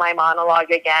do my monologue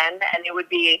again, and it would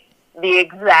be the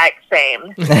exact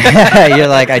same. You're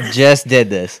like, I just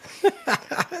did this.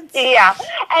 Yeah,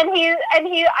 and he,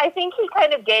 I think he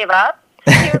kind of gave up.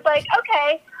 He was like,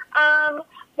 okay.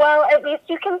 Well, at least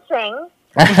you can sing.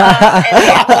 And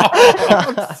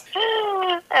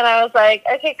I was like,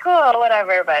 okay, cool,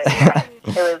 whatever. But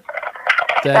yeah,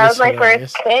 that was my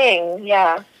first thing.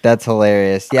 Yeah. That's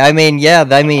hilarious. Yeah, I mean,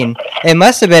 it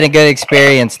must have been a good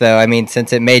experience, though. I mean,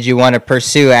 since it made you want to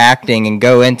pursue acting and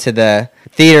go into the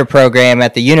theater program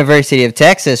at the University of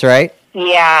Texas, right?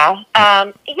 Yeah.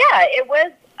 It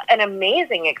was an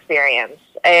amazing experience.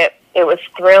 It was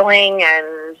thrilling,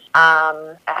 and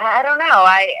I don't know.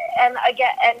 And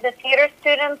the theater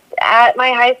students at my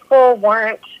high school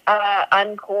weren't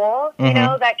uncool. Mm-hmm. You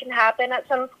know, that can happen at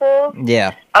some schools.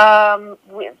 Yeah.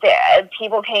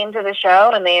 People came to the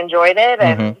show and they enjoyed it,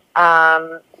 and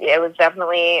it was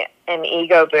definitely an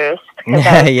ego boost.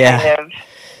 Yeah.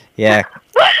 Yeah.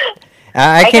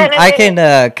 I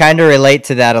can kind of relate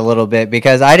to that a little bit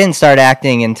because I didn't start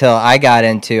acting until I got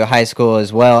into high school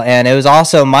as well, and it was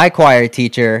also my choir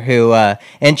teacher who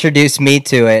introduced me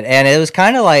to it, and it was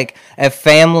kind of like a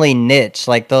family niche,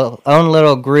 like the own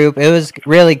little group. It was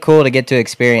really cool to get to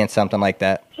experience something like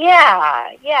that. Yeah.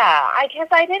 I guess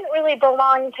I didn't really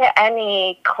belong to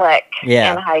any clique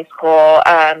Yeah. in high school.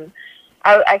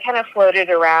 I kind of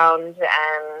floated around,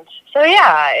 and so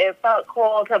yeah, it felt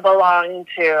cool to belong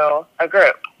to a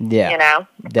group. Yeah, you know,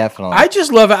 definitely. I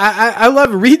just love it. I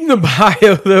love reading the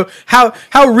bio though. How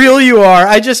real you are.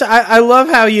 I love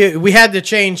how we had to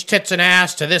change tits and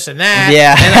ass to this and that.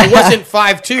 Yeah, and I wasn't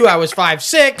 5'2", I was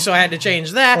 5'6", so I had to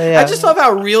change that. Yeah. I just love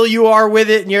how real you are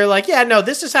with it, and you're like, yeah, no,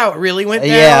 this is how it really went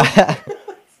down. Yeah.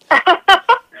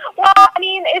 Well, I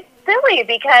mean, it's silly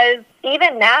because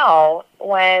even now,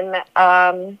 when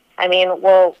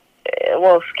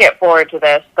we'll skip forward to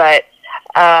this, but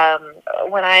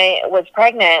when I was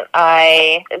pregnant,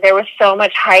 there was so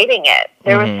much hiding it.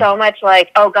 There was so much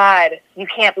like, oh God, you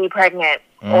can't be pregnant,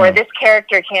 or this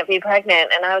character can't be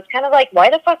pregnant, and I was kind of like,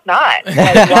 why the fuck not?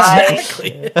 Like, why?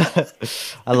 Exactly.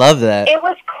 I love that. It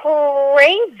was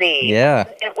crazy. Yeah.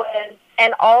 It was,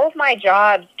 and all of my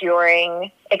jobs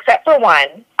except for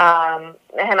one,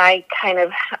 and I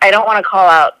don't want to call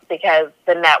out because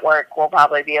the network will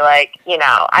probably be like,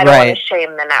 I don't want to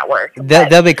shame the network.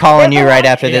 They'll be calling you right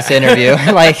after this interview.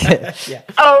 Like, yeah.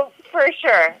 Oh, for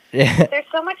sure. Yeah. There's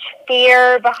so much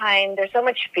fear behind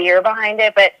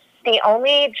it, but the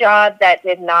only job that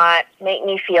did not make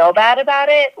me feel bad about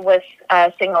it was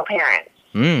single parents.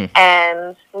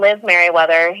 And Liz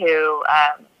Merriweather, who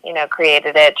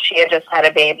created it, she had just had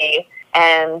a baby,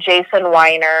 and Jason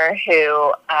Weiner,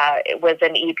 who was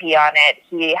an EP on it,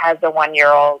 he has a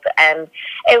 1-year-old, and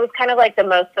it was kind of like the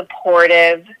most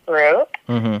supportive group.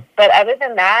 But other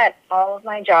than that, all of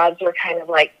my jobs were kind of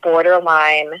like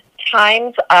borderline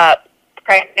time's up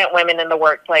pregnant women in the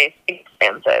workplace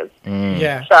experiences.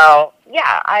 Yeah. So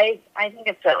yeah, I think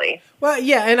it's silly. Well,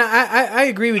 yeah, and I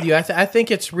agree with you. I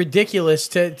think it's ridiculous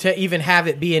to even have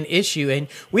it be an issue. And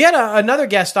we had another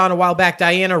guest on a while back,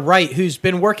 Diana Wright, who's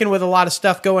been working with a lot of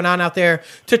stuff going on out there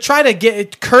to try to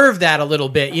curve that a little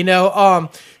bit.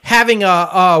 Having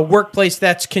a workplace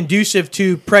that's conducive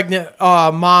to pregnant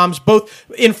moms, both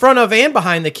in front of and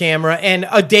behind the camera, and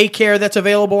a daycare that's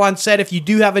available on set if you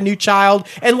do have a new child,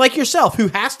 and like yourself, who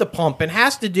has to pump and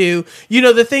has to do,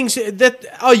 the things that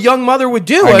a young mother would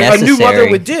do, a new mother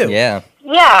would do. Yeah.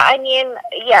 Yeah, I mean,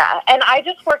 yeah. And I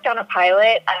just worked on a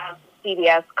pilot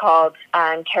CBS called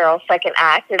Carol's Second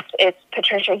Act. It's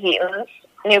Patricia Heaton's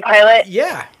new pilot.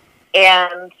 Yeah.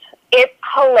 And it's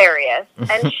hilarious.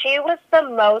 And she was the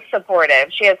most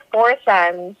supportive. She has 4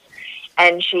 sons,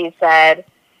 and she said,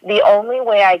 the only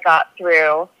way I got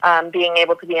through being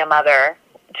able to be a mother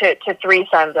to 3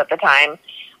 sons at the time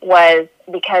was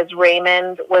because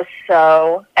Raymond was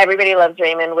everybody loves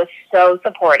Raymond, was so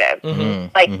supportive.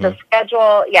 Like the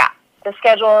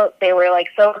schedule, they were like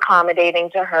so accommodating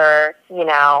to her, you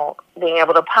know, being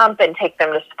able to pump and take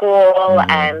them to school.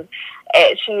 And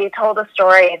she told a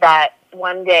story that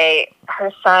one day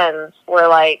her sons were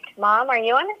like, Mom, are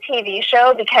you on a TV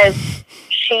show? Because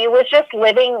she was just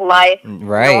living life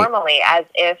normally as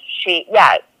if she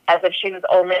was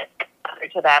only a mother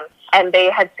to them. And they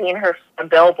had seen her from a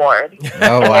billboard.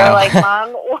 Oh, and wow. they were like,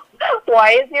 Mom,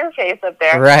 why is your face up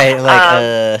there? Right.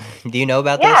 Like, do you know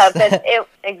about this? But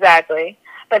exactly.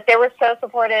 But they were so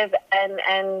supportive,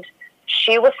 and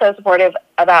she was so supportive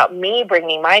about me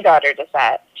bringing my daughter to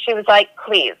set. She was like,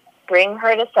 please, bring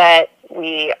her to set.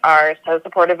 We are so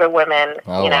supportive of women,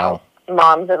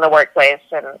 moms in the workplace,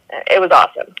 and it was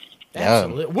awesome.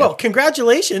 Absolutely. Well,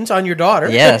 congratulations on your daughter.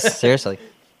 Yes, seriously.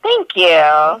 Thank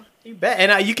you. You bet.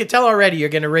 And you can tell already you're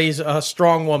going to raise a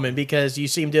strong woman because you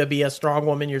seem to be a strong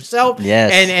woman yourself.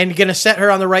 Yes. And going to set her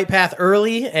on the right path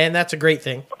early, and that's a great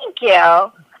thing. Thank you.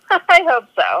 I hope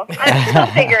so. I'm still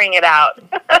figuring it out.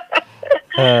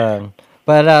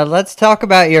 But let's talk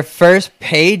about your first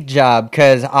paid job,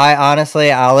 because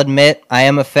I'll admit, I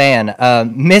am a fan.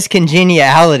 Miss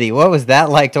Congeniality, what was that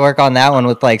like to work on that one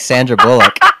with, like, Sandra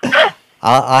Bullock?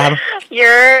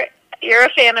 You're a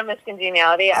fan of Miss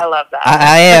Congeniality. I love that.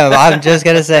 I am. I'm just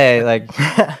going to say, like...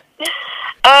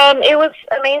 It was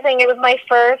amazing. It was my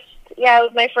first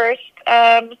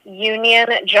union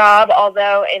job,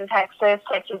 although in Texas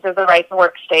is a right to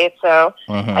work state, so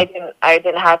I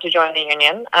didn't have to join the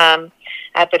union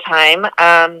at the time.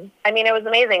 I mean, it was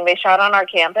amazing. They shot on our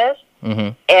campus,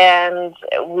 and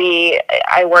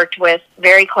I worked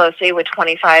very closely with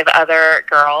 25 other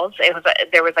girls. It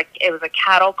was a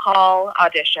cattle call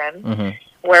audition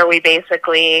where we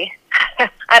basically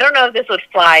I don't know if this would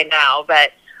fly now,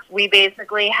 but we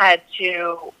basically had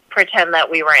to pretend that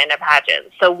we were in a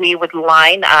pageant. So we would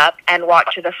line up and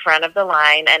walk to the front of the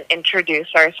line and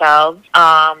introduce ourselves.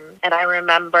 And I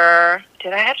remember,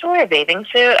 did I have to wear a bathing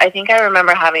suit? I think I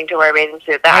remember having to wear a bathing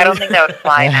suit. I don't think that would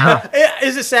fly now.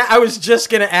 Is it sad? I was just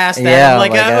going to ask that. Yeah, I'm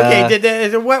like,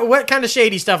 what kind of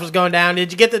shady stuff was going down?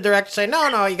 Did you get the director to say,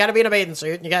 no, you got to be in a bathing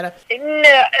suit? You got to...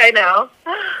 No, I know.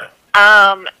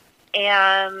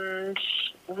 And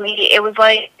it was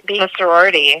like being a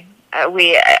sorority.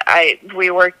 We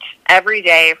worked every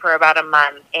day for about a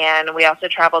month, and we also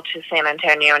traveled to San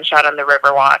Antonio and shot on the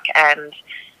Riverwalk, and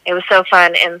it was so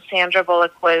fun. And Sandra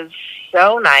Bullock was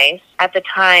so nice. At the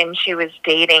time, she was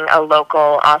dating a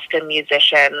local Austin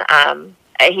musician.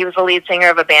 He was the lead singer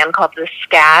of a band called the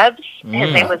Scabs.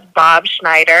 His name was Bob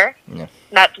Schneider. Yeah.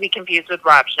 Not to be confused with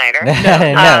Rob Schneider.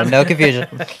 No confusion.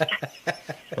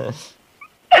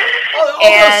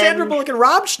 Sandra Bullock and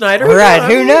Rob Schneider. Right,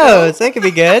 who knows? They could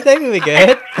be good. I mean,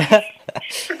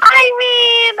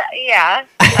 yeah.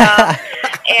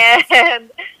 And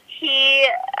she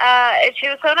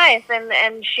was so nice,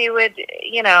 and she would,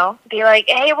 be like,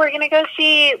 hey, we're going to go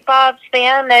see Bob's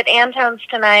band at Antone's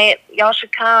tonight. Y'all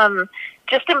should come.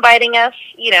 Just inviting us,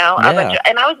 a bunch of,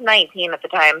 and I was 19 at the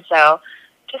time, so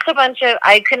just a bunch of,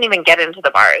 I couldn't even get into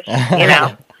the bars,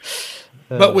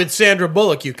 But with Sandra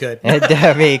Bullock, you could.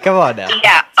 Debbie, come on now.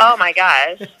 Yeah. Oh my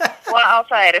gosh. Well,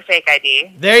 also I had a fake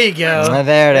ID. There you go.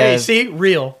 There it is. See,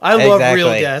 real. I love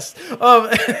real guests.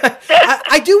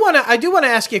 I do want to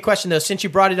ask you a question though, since you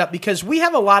brought it up, because we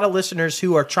have a lot of listeners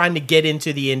who are trying to get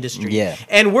into the industry. Yeah.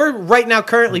 And we're right now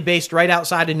currently based right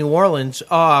outside of New Orleans,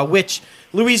 which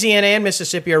Louisiana and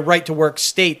Mississippi are right-to-work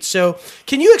states. So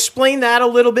can you explain that a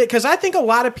little bit? Because I think a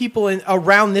lot of people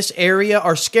around this area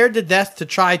are scared to death to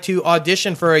try to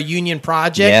audition for a union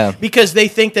project because they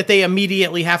think that they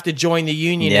immediately have to join the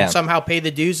union and somehow pay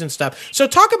the dues and stuff. So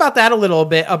talk about that a little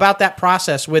bit, about that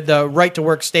process with the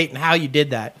right-to-work state and how you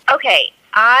did that. Okay.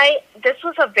 This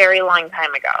was a very long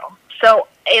time ago. So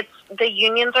the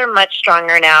unions are much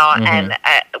stronger now, and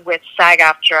with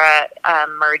SAG-AFTRA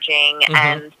merging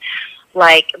and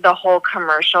like the whole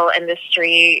commercial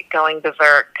industry going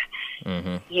berserk,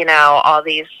 all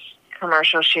these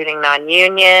commercials shooting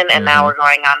non-union, and now we're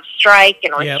going on strike,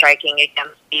 and we're striking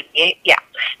against BBA. Yeah.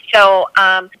 So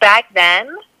back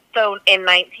then, so in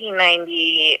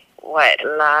 1990, 9?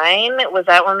 Was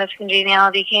that when Miss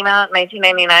Congeniality came out?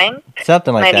 1999?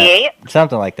 Something like 98? That.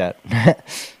 Something like that.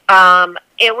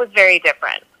 It was very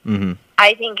different.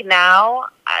 I think now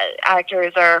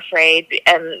actors are afraid,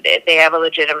 and they have a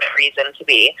legitimate reason to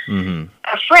be Mm-hmm.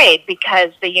 afraid because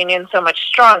the union's so much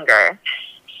stronger.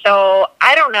 So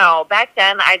I don't know. Back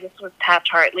then, I just was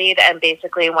Taft-Hartley, and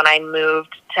basically when I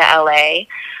moved to LA,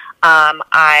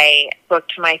 I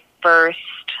booked my first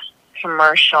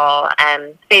commercial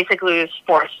and basically was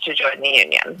forced to join the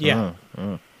union Yeah.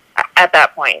 at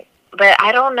that point. But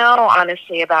I don't know,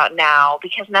 honestly, about now,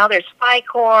 because now there's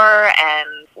FICOR,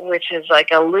 which is like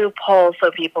a loophole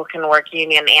so people can work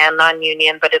union and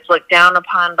non-union, but it's looked down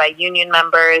upon by union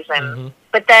members. And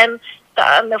But then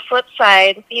on the flip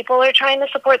side, people are trying to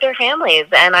support their families.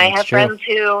 And I have friends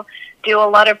who do a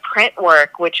lot of print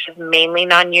work, which is mainly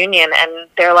non-union. And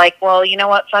they're like, well, you know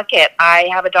what? Fuck it. I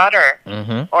have a daughter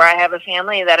or I have a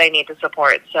family that I need to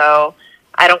support. So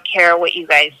I don't care what you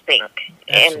guys think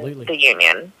in the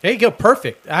union. There you go.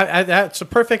 Perfect. That's a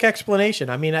perfect explanation.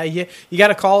 I mean, you got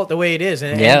to call it the way it is.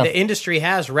 And the industry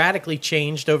has radically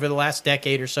changed over the last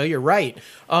decade or so. You're right.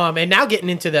 And now getting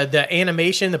into the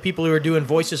animation, the people who are doing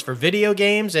voices for video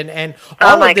games and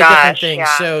all of the different things.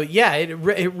 Yeah. So, yeah, it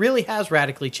really has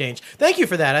radically changed. Thank you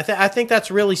for that. I think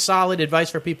that's really solid advice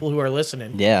for people who are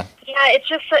listening. Yeah. Yeah,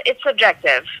 it's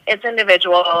subjective. It's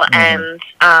individual, and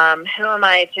who am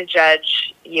I to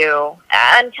judge you?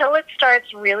 Until it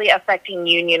starts really affecting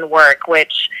union work,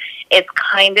 which it's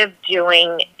kind of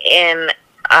doing in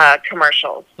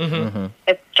commercials.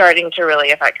 It's starting to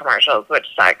really affect commercials, which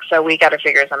sucks. So we got to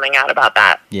figure something out about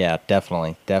that. Yeah,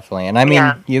 definitely. And I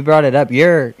mean, you brought it up.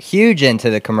 You're huge into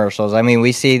the commercials. I mean,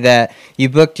 we see that you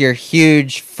booked your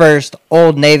huge first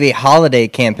Old Navy holiday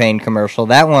campaign commercial.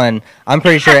 That one, I'm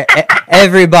pretty sure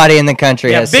everybody in the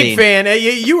country has big seen. Fan.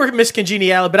 You were Miss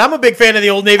Congeniality, but I'm a big fan of the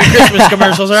Old Navy Christmas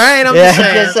commercials. All right, I'm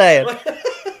just saying.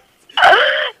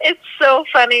 It's so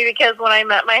funny because when I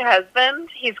met my husband,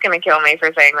 he's going to kill me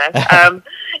for saying this.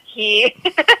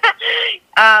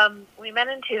 We met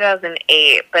in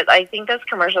 2008, but I think those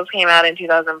commercials came out in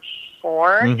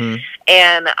 2004.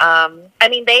 And, I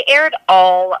mean, they aired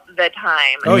all the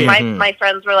time. Oh, yeah. My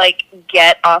friends were like,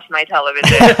 get off my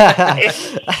television.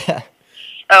 It's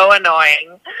so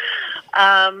annoying.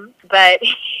 But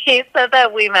he said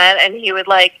that we met and he would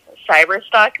like cyber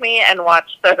stalk me and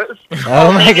watch those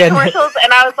Oh my goodness. commercials,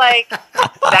 and I was like,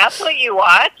 that's what you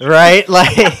watch? Right?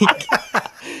 Like,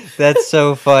 that's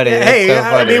so funny. Hey, That's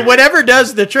so funny. I mean, whatever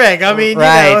does the trick. I mean,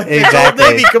 Right, exactly.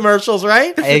 Old Navy commercials,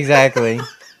 right? Exactly.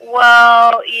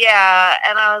 Well, yeah,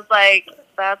 and I was like,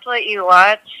 that's what you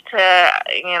watch to,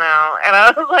 and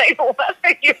I was like, what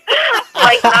are you,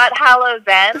 like, not Hallow's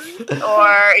End,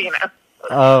 or,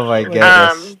 Oh my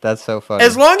goodness. That's so funny.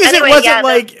 As long as Anyway, it wasn't yeah,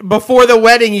 like before the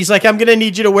wedding, he's like, I'm going to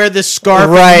need you to wear this scarf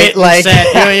Right, and mitten like-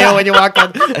 set, when you walk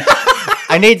on.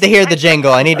 I need to hear the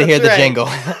jingle. I need to hear the right. jingle.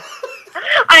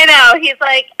 I know, he's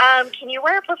like, can you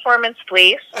wear a performance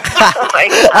fleece?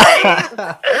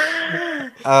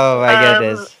 Oh my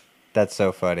goodness. That's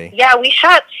so funny. Yeah, we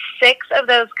shot 6 of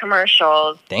those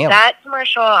commercials. Damn. That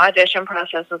commercial audition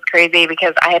process was crazy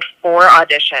because I had 4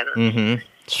 auditions. Mm-hmm.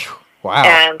 Wow.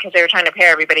 And because they were trying to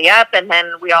pair everybody up, and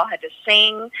then we all had to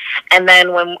sing. And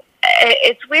then when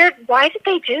it's weird, why did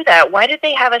they do that? Why did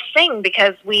they have us sing?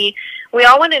 Because we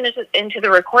all went into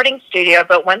the recording studio,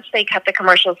 but once they cut the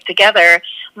commercials together,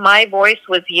 my voice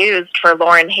was used for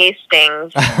Lauren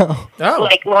Hastings. Oh.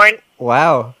 Like Lauren,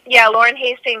 Wow. yeah, Lauren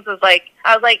Hastings was like,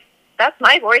 I was like, that's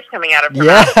my voice coming out of her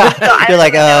Yeah. mouth. So I You're don't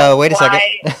like, even know wait a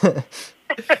why- second.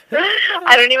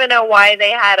 I don't even know why they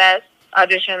had us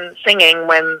audition singing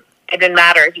when it didn't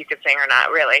matter if you could sing or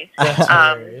not, really. That's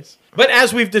hilarious. But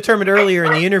as we've determined earlier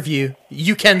in the interview,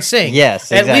 you can sing.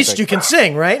 Yes, At least exactly. you can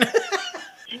sing, right?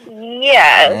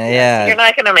 Yes. Yeah. You're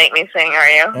not going to make me sing, are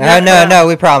you? No,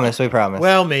 we promise.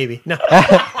 Well, maybe. No.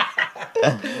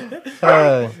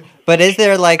 But is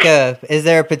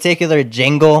there a particular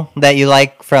jingle that you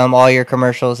like from all your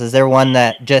commercials? Is there one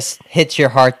that just hits your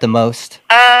heart the most?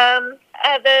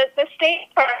 The State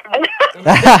Farm.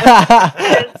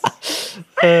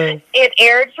 It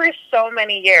aired for so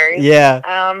many years. Yeah.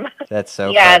 That's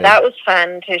so yeah, funny. that was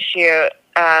fun to shoot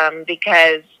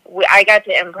because I got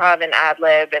to improv and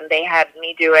ad-lib, and they had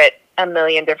me do it a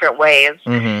million different ways.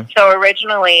 Mm-hmm. So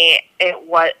originally it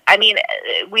was,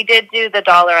 we did do the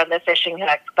dollar on the fishing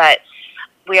hook, but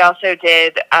we also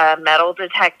did a metal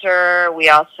detector. We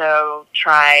also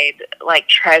tried like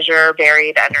treasure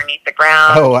buried underneath the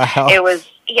ground. Oh, wow. It was,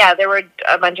 there were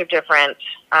a bunch of different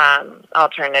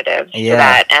alternatives to Yeah.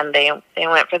 that, and they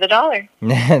went for the dollar.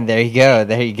 There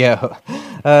you go.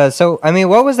 So, I mean,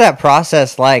 what was that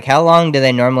process like? How long do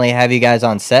they normally have you guys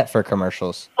on set for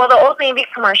commercials? Well, the Old Navy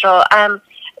commercial,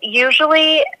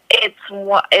 usually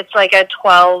it's like a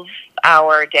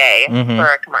 12-hour day Mhm. for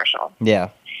a commercial. Yeah.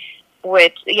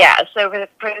 which, so for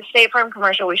the State Farm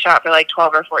commercial, we shot for like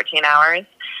 12 or 14 hours.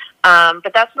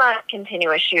 But that's not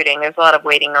continuous shooting. There's a lot of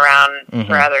waiting around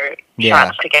for other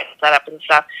shots to get set up and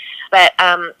stuff. But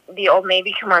the Old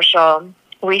Navy commercial,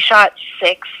 we shot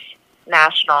 6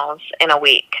 nationals in a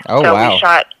week. Oh, so wow.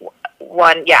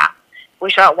 we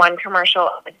shot one commercial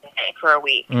a day for a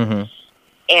week.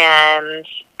 And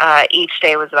each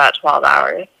day was about 12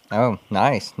 hours. Oh,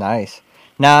 nice.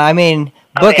 Now, I mean,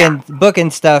 Oh, booking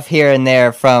stuff here and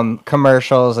there from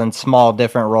commercials and small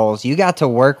different roles. You got to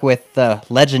work with the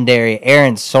legendary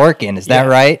Aaron Sorkin. Is that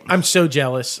right? I'm so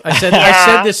jealous. I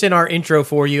said this in our intro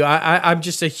for you. I'm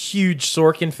just a huge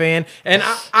Sorkin fan, and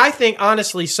I think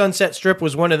honestly, Sunset Strip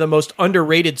was one of the most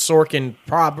underrated Sorkin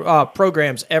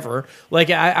programs ever. Like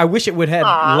I wish it would have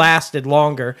lasted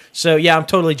longer. So yeah, I'm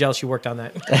totally jealous you worked on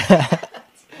that.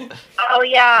 Oh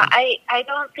yeah, I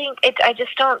don't think it. I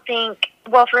just don't think.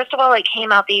 Well, first of all, it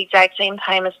came out the exact same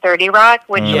time as 30 Rock,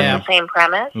 which was the same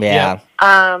premise. Yeah.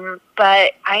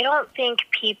 But I don't think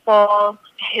people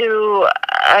who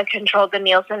controlled the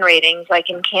Nielsen ratings,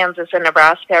 like in Kansas and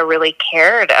Nebraska, really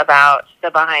cared about the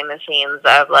behind the scenes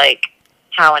of like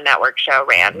how a network show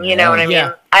ran. You know what I mean?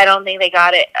 Yeah. I don't think they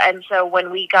got it. And so when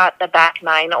we got the back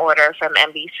 9 order from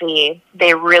NBC,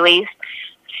 they really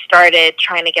started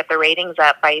trying to get the ratings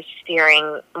up by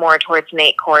steering more towards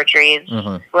Nate Cordry's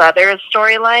brother's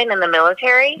storyline in the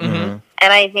military. And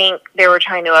I think they were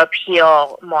trying to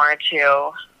appeal more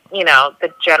to, you know,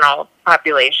 the general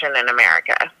population in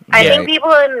America. I think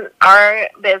people in our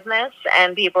business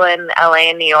and people in LA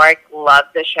and New York loved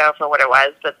the show for what it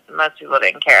was, but most people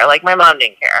didn't care. Like, my mom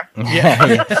didn't care.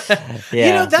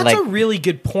 You know, that's a really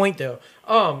good point, though.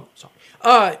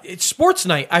 Sports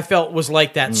Night, I felt, was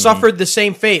like that. Suffered the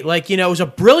same fate. Like, you know, it was a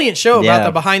brilliant show about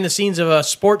the behind the scenes of a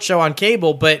sports show on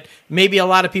cable, but maybe a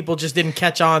lot of people just didn't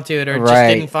catch on to it or just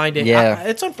didn't find it.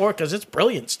 It's unfortunate because it's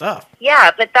brilliant stuff.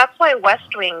 Yeah, but that's why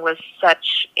West Wing was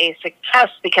such a success,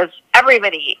 because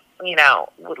everybody, you know,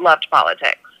 loved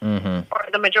politics. Or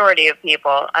the majority of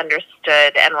people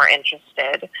understood and were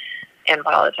interested in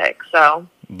politics. So,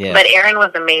 but Aaron was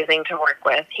amazing to work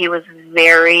with. He was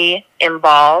very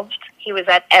involved. He was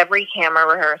at every camera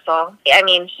rehearsal. I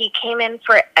mean, he came in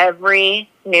for every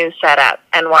new setup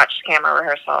and watched camera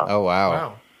rehearsal. Oh,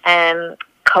 wow. And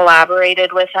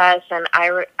collaborated with us. And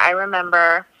I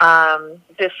remember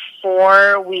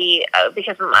before we,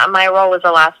 because my role was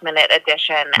a last-minute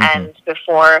addition, and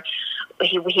before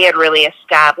he had really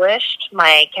established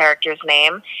my character's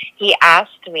name, he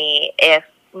asked me if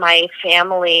my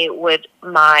family would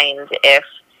mind if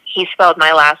he spelled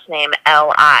my last name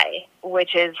L-I,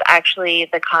 which is actually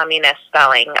the communist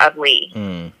spelling of Lee.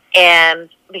 And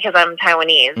because I'm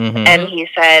Taiwanese. And he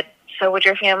said, so would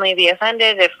your family be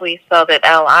offended if we spelled it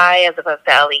L-I as opposed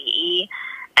to L-E-E?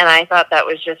 And I thought that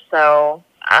was just so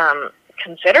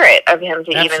considerate of him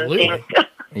to even think.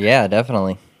 Yeah,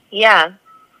 definitely. Yeah,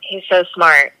 he's so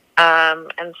smart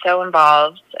and so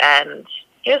involved, and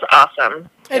he was awesome.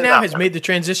 And now has made the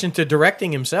transition to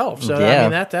directing himself. So, I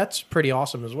mean, that's pretty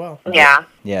awesome as well. Yeah.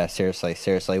 Yeah,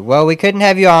 seriously. Well, we couldn't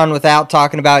have you on without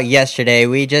talking about yesterday.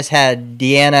 We just had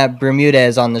Deanna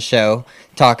Bermudez on the show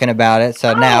talking about it.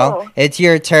 So now it's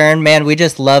your turn. Man, we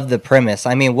just love the premise.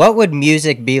 I mean, what would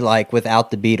music be like without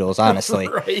the Beatles, honestly?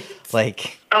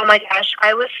 Like, oh my gosh,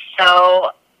 I was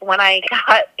so, when I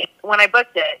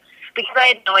booked it, because I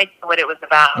had no idea what it was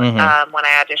about when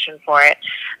I auditioned for it,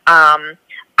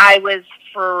 I was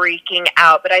freaking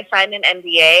out, but I signed an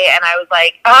NDA and I was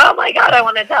like, oh my God, I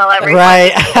want to tell everyone.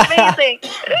 Right. It's amazing.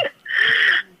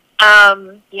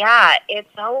 Yeah, it's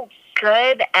so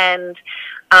good. And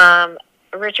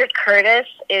Richard Curtis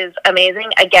is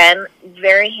amazing. Again,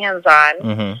 very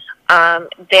hands-on.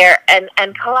 There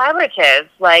and collaborative,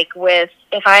 like with,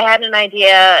 if I had an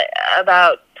idea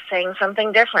about saying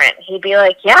something different, he'd be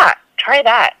like, yeah, try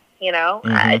that, you know?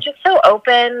 Just so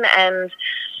open. And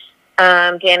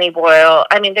Danny Boyle,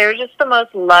 I mean, they're just the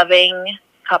most loving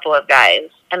couple of guys.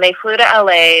 And they flew to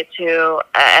LA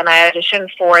and I auditioned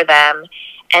for them,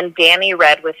 and Danny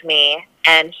read with me,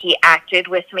 and he acted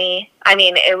with me. I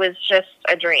mean, it was just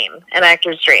a dream, an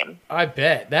actor's dream. I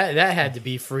bet. That had to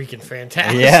be freaking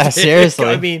fantastic. Yeah, seriously.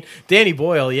 I mean, Danny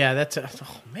Boyle, that's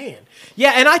oh, man.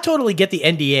 Yeah, and I totally get the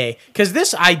NDA, because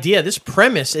this idea, this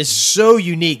premise is so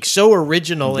unique, so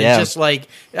original, and just like,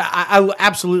 I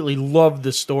absolutely love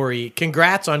the story.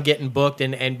 Congrats on getting booked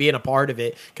and being a part of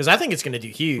it, because I think it's going to do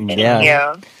huge. Thank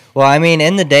you. Well, I mean,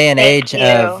 in the day and age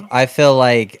of, I feel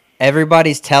like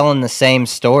everybody's telling the same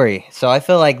story. So I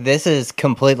feel like this is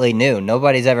completely new.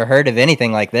 Nobody's ever heard of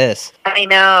anything like this. I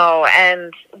know,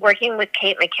 and working with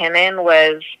Kate McKinnon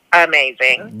was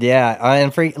amazing. Yeah,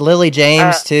 and for Lily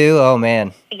James too. Oh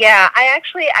man. Yeah,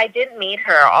 I didn't meet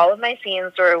her. All of my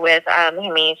scenes were with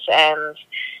Hamish and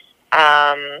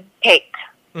Kate.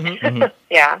 Mm-hmm.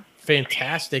 Yeah.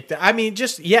 Fantastic. I mean,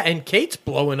 and Kate's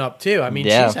blowing up too. I mean,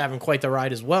 Yeah. she's having quite the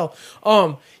ride as well.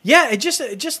 It just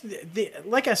the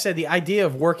like I said, the idea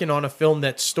of working on a film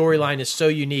that storyline is so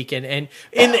unique, and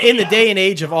in the day and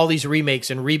age of all these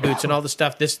remakes and reboots and all the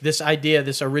stuff, this idea,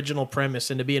 this original premise,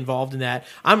 and to be involved in that,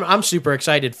 I'm super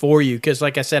excited for you because,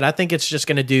 like I said, I think it's just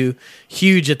going to do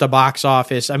huge at the box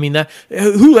office. I mean,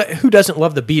 who doesn't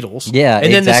love the Beatles? Yeah,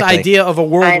 and then this exactly. idea of a I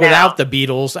world know. without the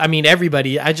Beatles. I mean,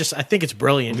 everybody. I think it's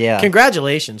brilliant. Yeah.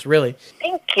 Congratulations, really.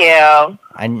 Thank you.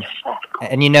 And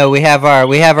you know, we have our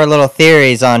little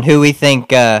theories on who we think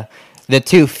the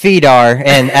 2 feet are,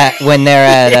 and when they're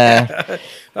at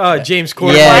James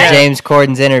Corden. yeah, James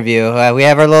Corden's interview. We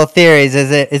have our little theories.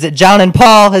 Is it John and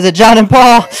Paul? Is it John and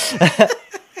Paul?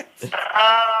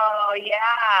 Oh,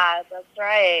 yeah, that's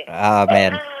right. Oh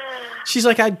man, She's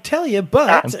like, I'd tell you,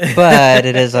 but. but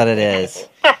it is what it is.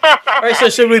 All right, so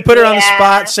should we put her on the Yeah.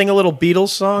 spot, sing a little Beatles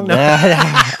song? No.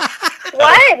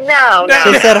 What? No.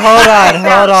 She said, "Hold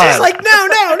on." She's like, no.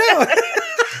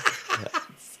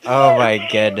 Oh my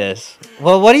goodness.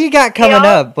 Well, what do you got coming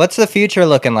Yeah. up? What's the future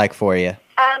looking like for you?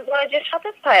 Well, I just shot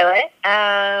this pilot.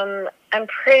 I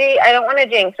don't want to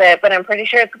jinx it, but I'm pretty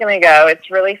sure it's going to go.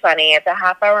 It's really funny. It's a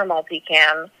half-hour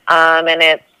multicam. And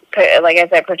it's, like I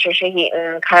said, Patricia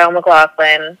Heaton, Kyle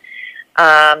MacLachlan,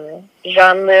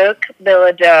 Jean-Luc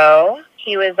Bilodeau.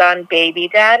 He was on Baby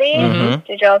Daddy. Mhm.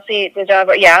 Did y'all,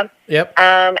 yeah. Yep.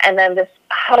 And then this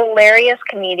hilarious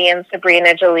comedian,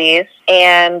 Sabrina Jalise,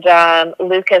 and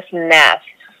Lucas Ness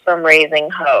from Raising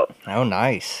Hope. Oh,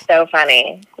 nice. So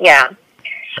funny. Yeah.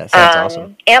 That sounds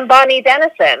awesome. And Bonnie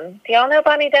Dennison. Do y'all know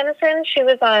Bonnie Dennison? She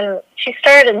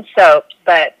starred in soaps,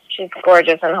 but she's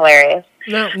gorgeous and hilarious.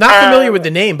 No, not familiar with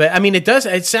the name, but I mean, it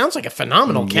sounds like a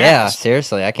phenomenal Yeah, cast.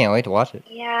 seriously, I can't wait to watch it.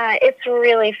 Yeah, it's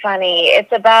really funny.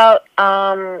 It's about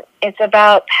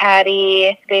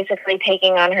Patty basically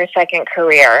taking on her second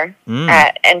career.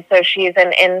 And so she's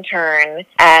an intern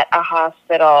at a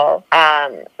hospital,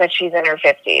 but she's in her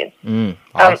 50s.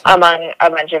 Awesome. Among a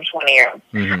bunch of 20-year-olds.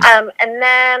 Mhm. And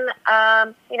then,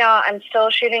 I'm still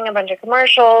shooting a bunch of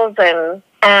commercials, and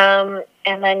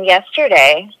then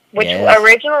yesterday, which Yes.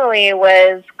 originally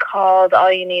was called All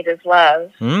You Need Is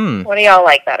Love. Mm. What do y'all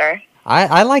like better?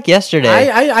 I like Yesterday.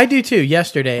 I do too.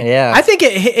 Yesterday, Yeah. I think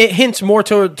it hints more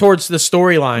towards the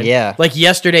storyline. Yeah. like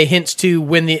Yesterday hints to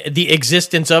when the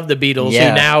existence of the Beatles, Yeah.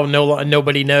 who now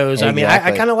nobody knows. I mean, I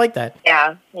Exactly. kind of like that.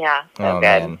 Yeah, so Oh good.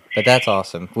 man, but that's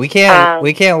awesome. We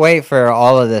can't wait for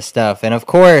all of this stuff, and of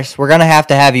course, we're gonna have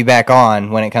to have you back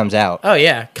on when it comes out. Oh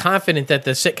yeah, confident that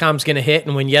the sitcom's going to hit,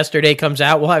 and when Yesterday comes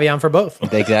out, we'll have you on for both.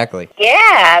 Exactly.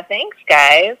 Yeah, thanks,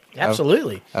 guys.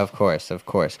 Absolutely. Of course.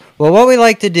 Well, what we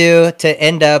like to do to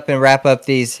end up and wrap up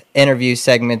these interview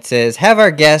segments is have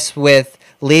our guests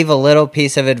leave a little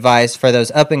piece of advice for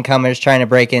those up-and-comers trying to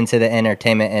break into the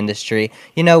entertainment industry.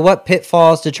 You know, what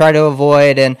pitfalls to try to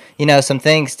avoid and, some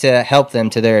things to help them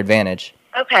to their advantage.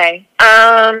 Okay.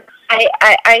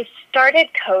 I started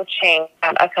coaching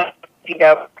a couple of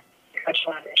ago,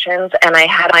 coaching auditions, and I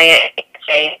had my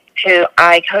who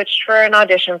I coached for an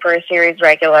audition for a series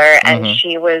regular, and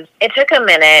it took a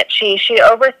minute. She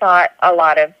overthought a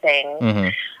lot of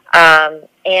things.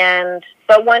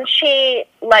 But once she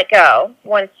let go,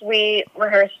 once we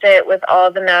rehearsed it with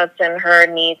all the notes and her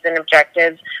needs and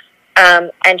objectives,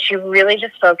 and she really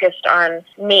just focused on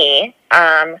me,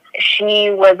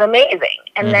 she was amazing.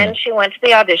 And then she went to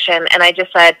the audition, and I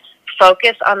just said,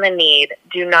 focus on the need.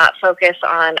 Do not focus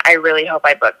on, I really hope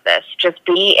I book this. Just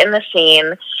be in the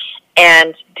scene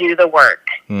and do the work.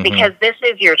 Because this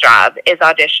is your job, is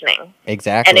auditioning.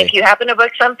 Exactly. And if you happen to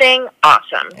book something,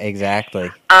 awesome. Exactly.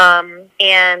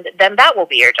 And then that will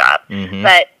be your job.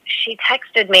 But she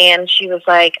texted me and she was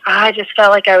like, I just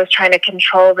felt like I was trying to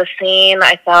control the scene.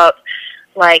 I felt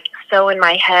like so in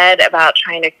my head about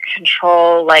trying to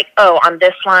control, like, oh, on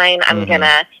this line, I'm going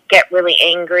to get really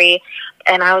angry.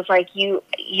 And I was like, you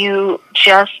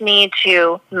just need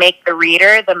to make the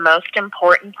reader the most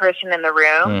important person in the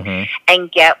room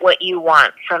and get what you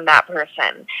want from that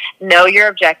person. Know your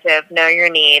objective, know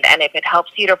your need, and if it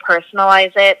helps you to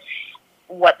personalize it,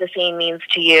 what the scene means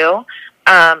to you,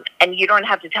 and you don't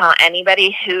have to tell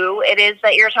anybody who it is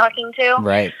that you're talking to.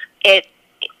 Right. It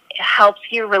helps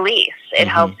you release. It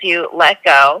helps you let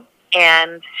go.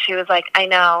 And she was like, I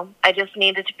know. I just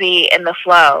needed to be in the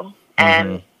flow.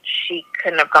 And she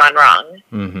couldn't have gone wrong.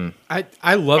 Mm-hmm.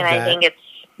 I love And that. I think it's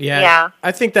Yeah.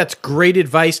 I think that's great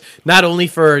advice, not only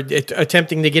for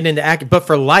attempting to get into acting, but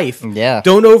for life. Yeah.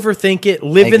 Don't overthink it.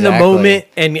 Live in the Exactly. moment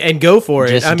and go for it.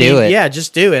 Just do it. Yeah,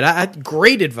 just do it.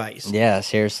 Great advice. Yeah,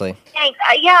 seriously. Thanks.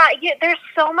 There's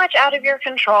so much out of your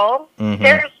control. Mm-hmm.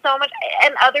 There's so much,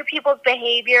 and other people's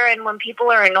behavior, and when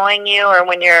people are annoying you, or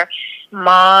when your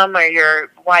mom or your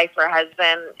wife or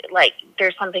husband, like,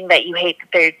 there's something that you hate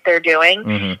that they're doing,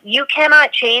 Mm-hmm. you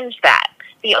cannot change that.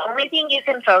 The only thing you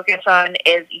can focus on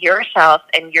is yourself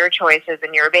and your choices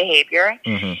and your behavior.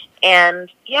 Mm-hmm. And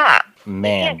you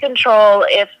Man. can't control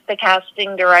if the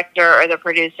casting director or the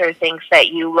producer thinks that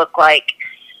you look like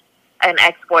an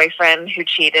ex-boyfriend who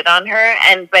cheated on her.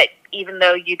 But even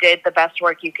though you did the best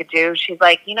work you could do, she's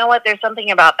like, you know what? There's something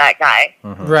about that guy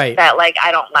Right. that, like,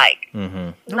 I don't like.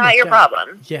 Mm-hmm. Not your God.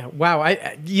 problem. Yeah. Wow.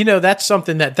 That's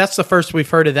something that's the first we've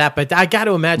heard of that, but I got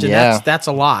to imagine Yeah. that's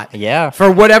a lot. Yeah. For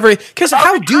whatever, because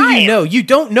how the do you time. know? You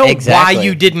don't know Exactly. why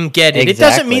you didn't get it. It doesn't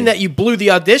Exactly. mean that you blew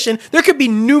the audition. There could be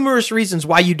numerous reasons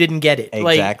why you didn't get it.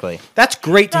 Exactly. Like, that's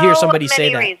great to hear So somebody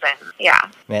say many that. reasons. Yeah.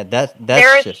 Man, that's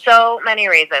There's just so many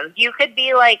reasons. You could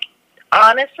be like,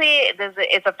 honestly,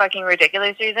 it's a fucking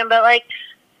ridiculous reason, but like,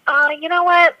 you know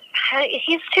what?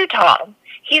 He's too tall.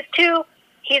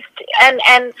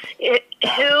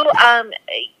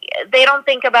 They don't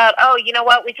think about, oh, you know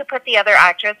what? We could put the other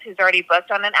actress who's already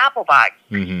booked on an Apple box.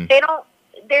 Mm-hmm. They don't.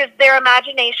 Their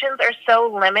imaginations are so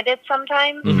limited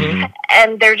sometimes, Mhm.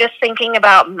 and they're just thinking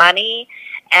about money.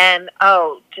 And,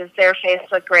 oh, does their face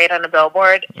look great on a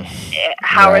billboard?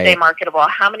 How are they Right. marketable?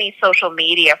 How many social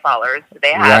media followers do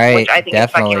they have? Right, Which I think is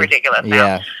definitely. fucking ridiculous now.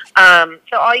 Yeah.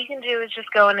 So all you can do is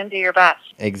just go in and do your best.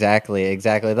 Exactly.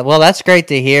 Well, that's great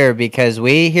to hear because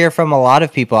we hear from a lot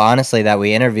of people, honestly, that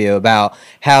we interview about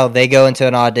how they go into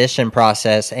an audition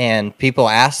process and people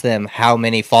ask them, how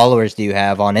many followers do you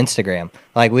have on Instagram?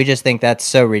 Like, we just think that's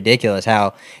so ridiculous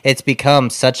how it's become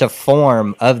such a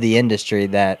form of the industry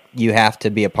that you have to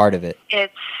be a part of it.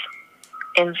 It's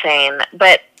insane,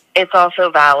 but it's also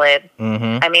valid.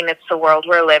 Mm-hmm. I mean, it's the world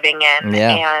we're living in,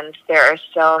 Yeah. and there are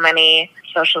so many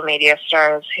social media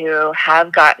stars who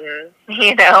have gotten,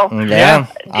 Yeah, deals.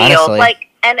 honestly. Like,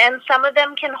 and some of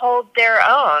them can hold their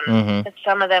own, Mhm. but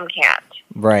some of them can't.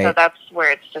 Right. So that's where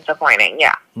it's disappointing.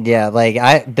 Yeah. Yeah, like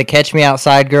the Catch Me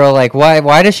Outside girl, like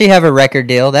why does she have a record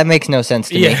deal? That makes no sense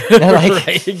to Yeah. me. Like,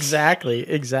 Right. Exactly.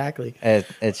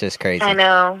 it's just crazy. I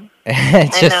know.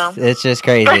 It's just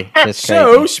crazy. Just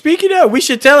So, crazy. speaking of, we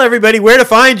should tell everybody where to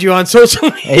find you on social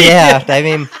media. Yeah, I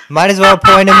mean, might as well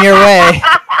point them your way.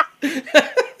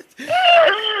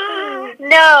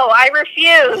 No, I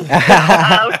refuse.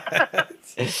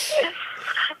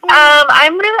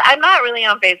 I'm not really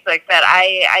on Facebook, but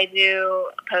I do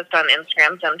post on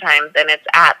Instagram sometimes, and it's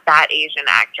at that Asian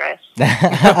actress.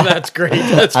 That's great.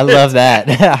 That's I love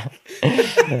that.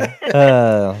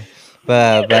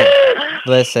 But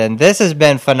listen, this has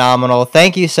been phenomenal.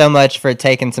 Thank you so much for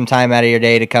taking some time out of your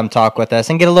day to come talk with us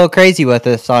and get a little crazy with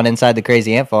us on Inside the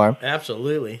Crazy Ant Farm.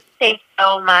 Absolutely. Thanks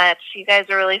so much. You guys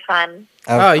are really fun.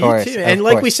 Of course, you too. of And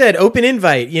like course. we said, open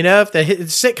invite. You know, if the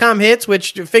sitcom hits,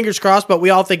 which fingers crossed, but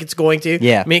we all think it's going to.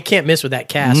 Yeah. I mean, it can't miss with that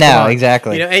cast. No, Come on.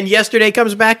 exactly. You know, and Yesterday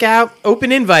comes back out.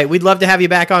 Open invite. We'd love to have you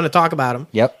back on to talk about them.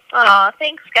 Yep. Aw,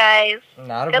 thanks, guys.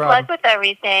 Not a Good problem. luck with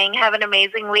everything. Have an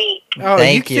amazing week. Oh,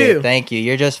 Thank you you. too. Thank you.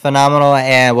 You're just phenomenal,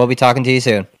 and we'll be talking to you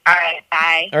soon. All right,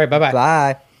 bye. All right. Bye-bye.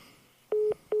 Bye.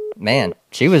 Man,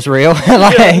 she was real. like,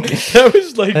 That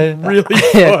was like really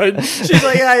fun. She's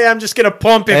like, yeah, I'm just gonna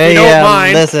pump if you don't yeah,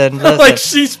 mind. listen. Like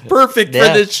she's perfect Yeah.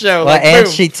 for this show. Well, Like, and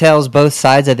boom. she tells both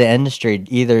sides of the industry,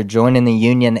 either joining the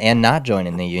union and not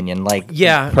joining the union, like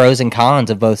Yeah. pros and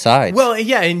cons of both sides. Well,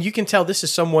 yeah, and you can tell this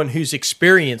is someone who's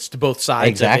experienced both sides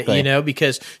of Exactly. Mm-hmm. it, you know,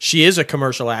 because she is a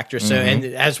commercial actress. So, and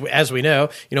as we know,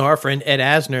 you know, our friend Ed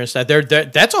Asner said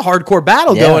that's a hardcore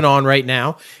battle Yeah. going on right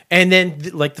now. And then,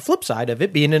 like the flip side of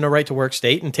it, being in a right to work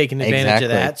state and taking advantage Exactly.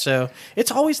 of that. So, it's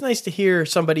always nice to hear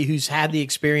somebody who's had the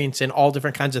experience in all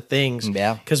different kinds of things.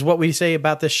 Yeah. Because what we say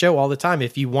about this show all the time,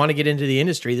 if you want to get into the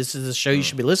industry, this is the show you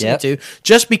should be listening Yep. to,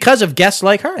 just because of guests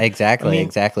like her. Exactly, I mean,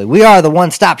 exactly. We are the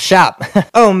one-stop shop.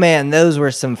 Oh man, those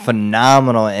were some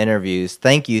phenomenal interviews.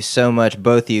 Thank you so much,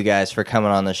 both of you guys, for coming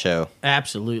on the show.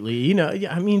 Absolutely. You know,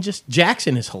 yeah, I mean, just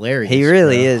Jackson is hilarious. He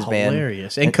really bro. is, man.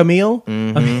 Hilarious. And Camille?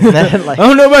 Mhm. I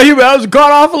don't know about I was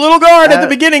caught off a little guard at the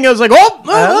beginning. I was like,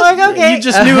 okay. You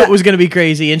just knew it was going to be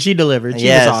crazy, and she delivered. She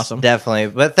was awesome. Definitely.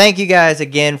 But thank you guys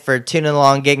again for tuning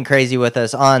along, getting crazy with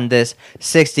us on this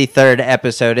 63rd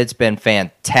episode. It's been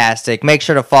fantastic. Make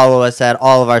sure to follow us at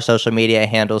all of our social media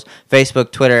handles,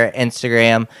 Facebook, Twitter,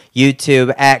 Instagram,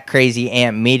 YouTube, at Crazy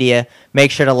Ant Media.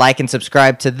 Make sure to like and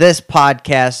subscribe to this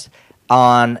podcast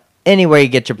on anywhere you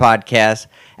get your podcasts.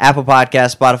 Apple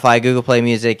Podcasts, Spotify, Google Play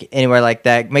Music, anywhere like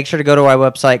that. Make sure to go to our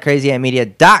website,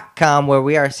 crazyantmedia.com, where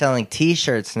we are selling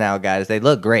T-shirts now, guys. They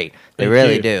look great. They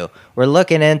really do. We're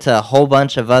looking into a whole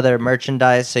bunch of other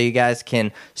merchandise so you guys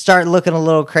can start looking a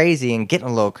little crazy and getting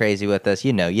a little crazy with us.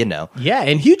 You know. Yeah,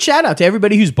 and huge shout out to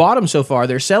everybody who's bought them so far.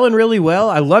 They're selling really well.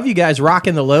 I love you guys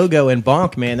rocking the logo and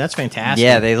Bonk, man. That's fantastic.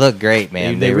 Yeah, they look great,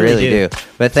 man. They really do.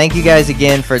 But thank you guys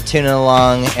again for tuning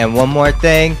along. And one more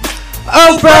thing.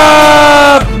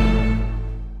 Oprah!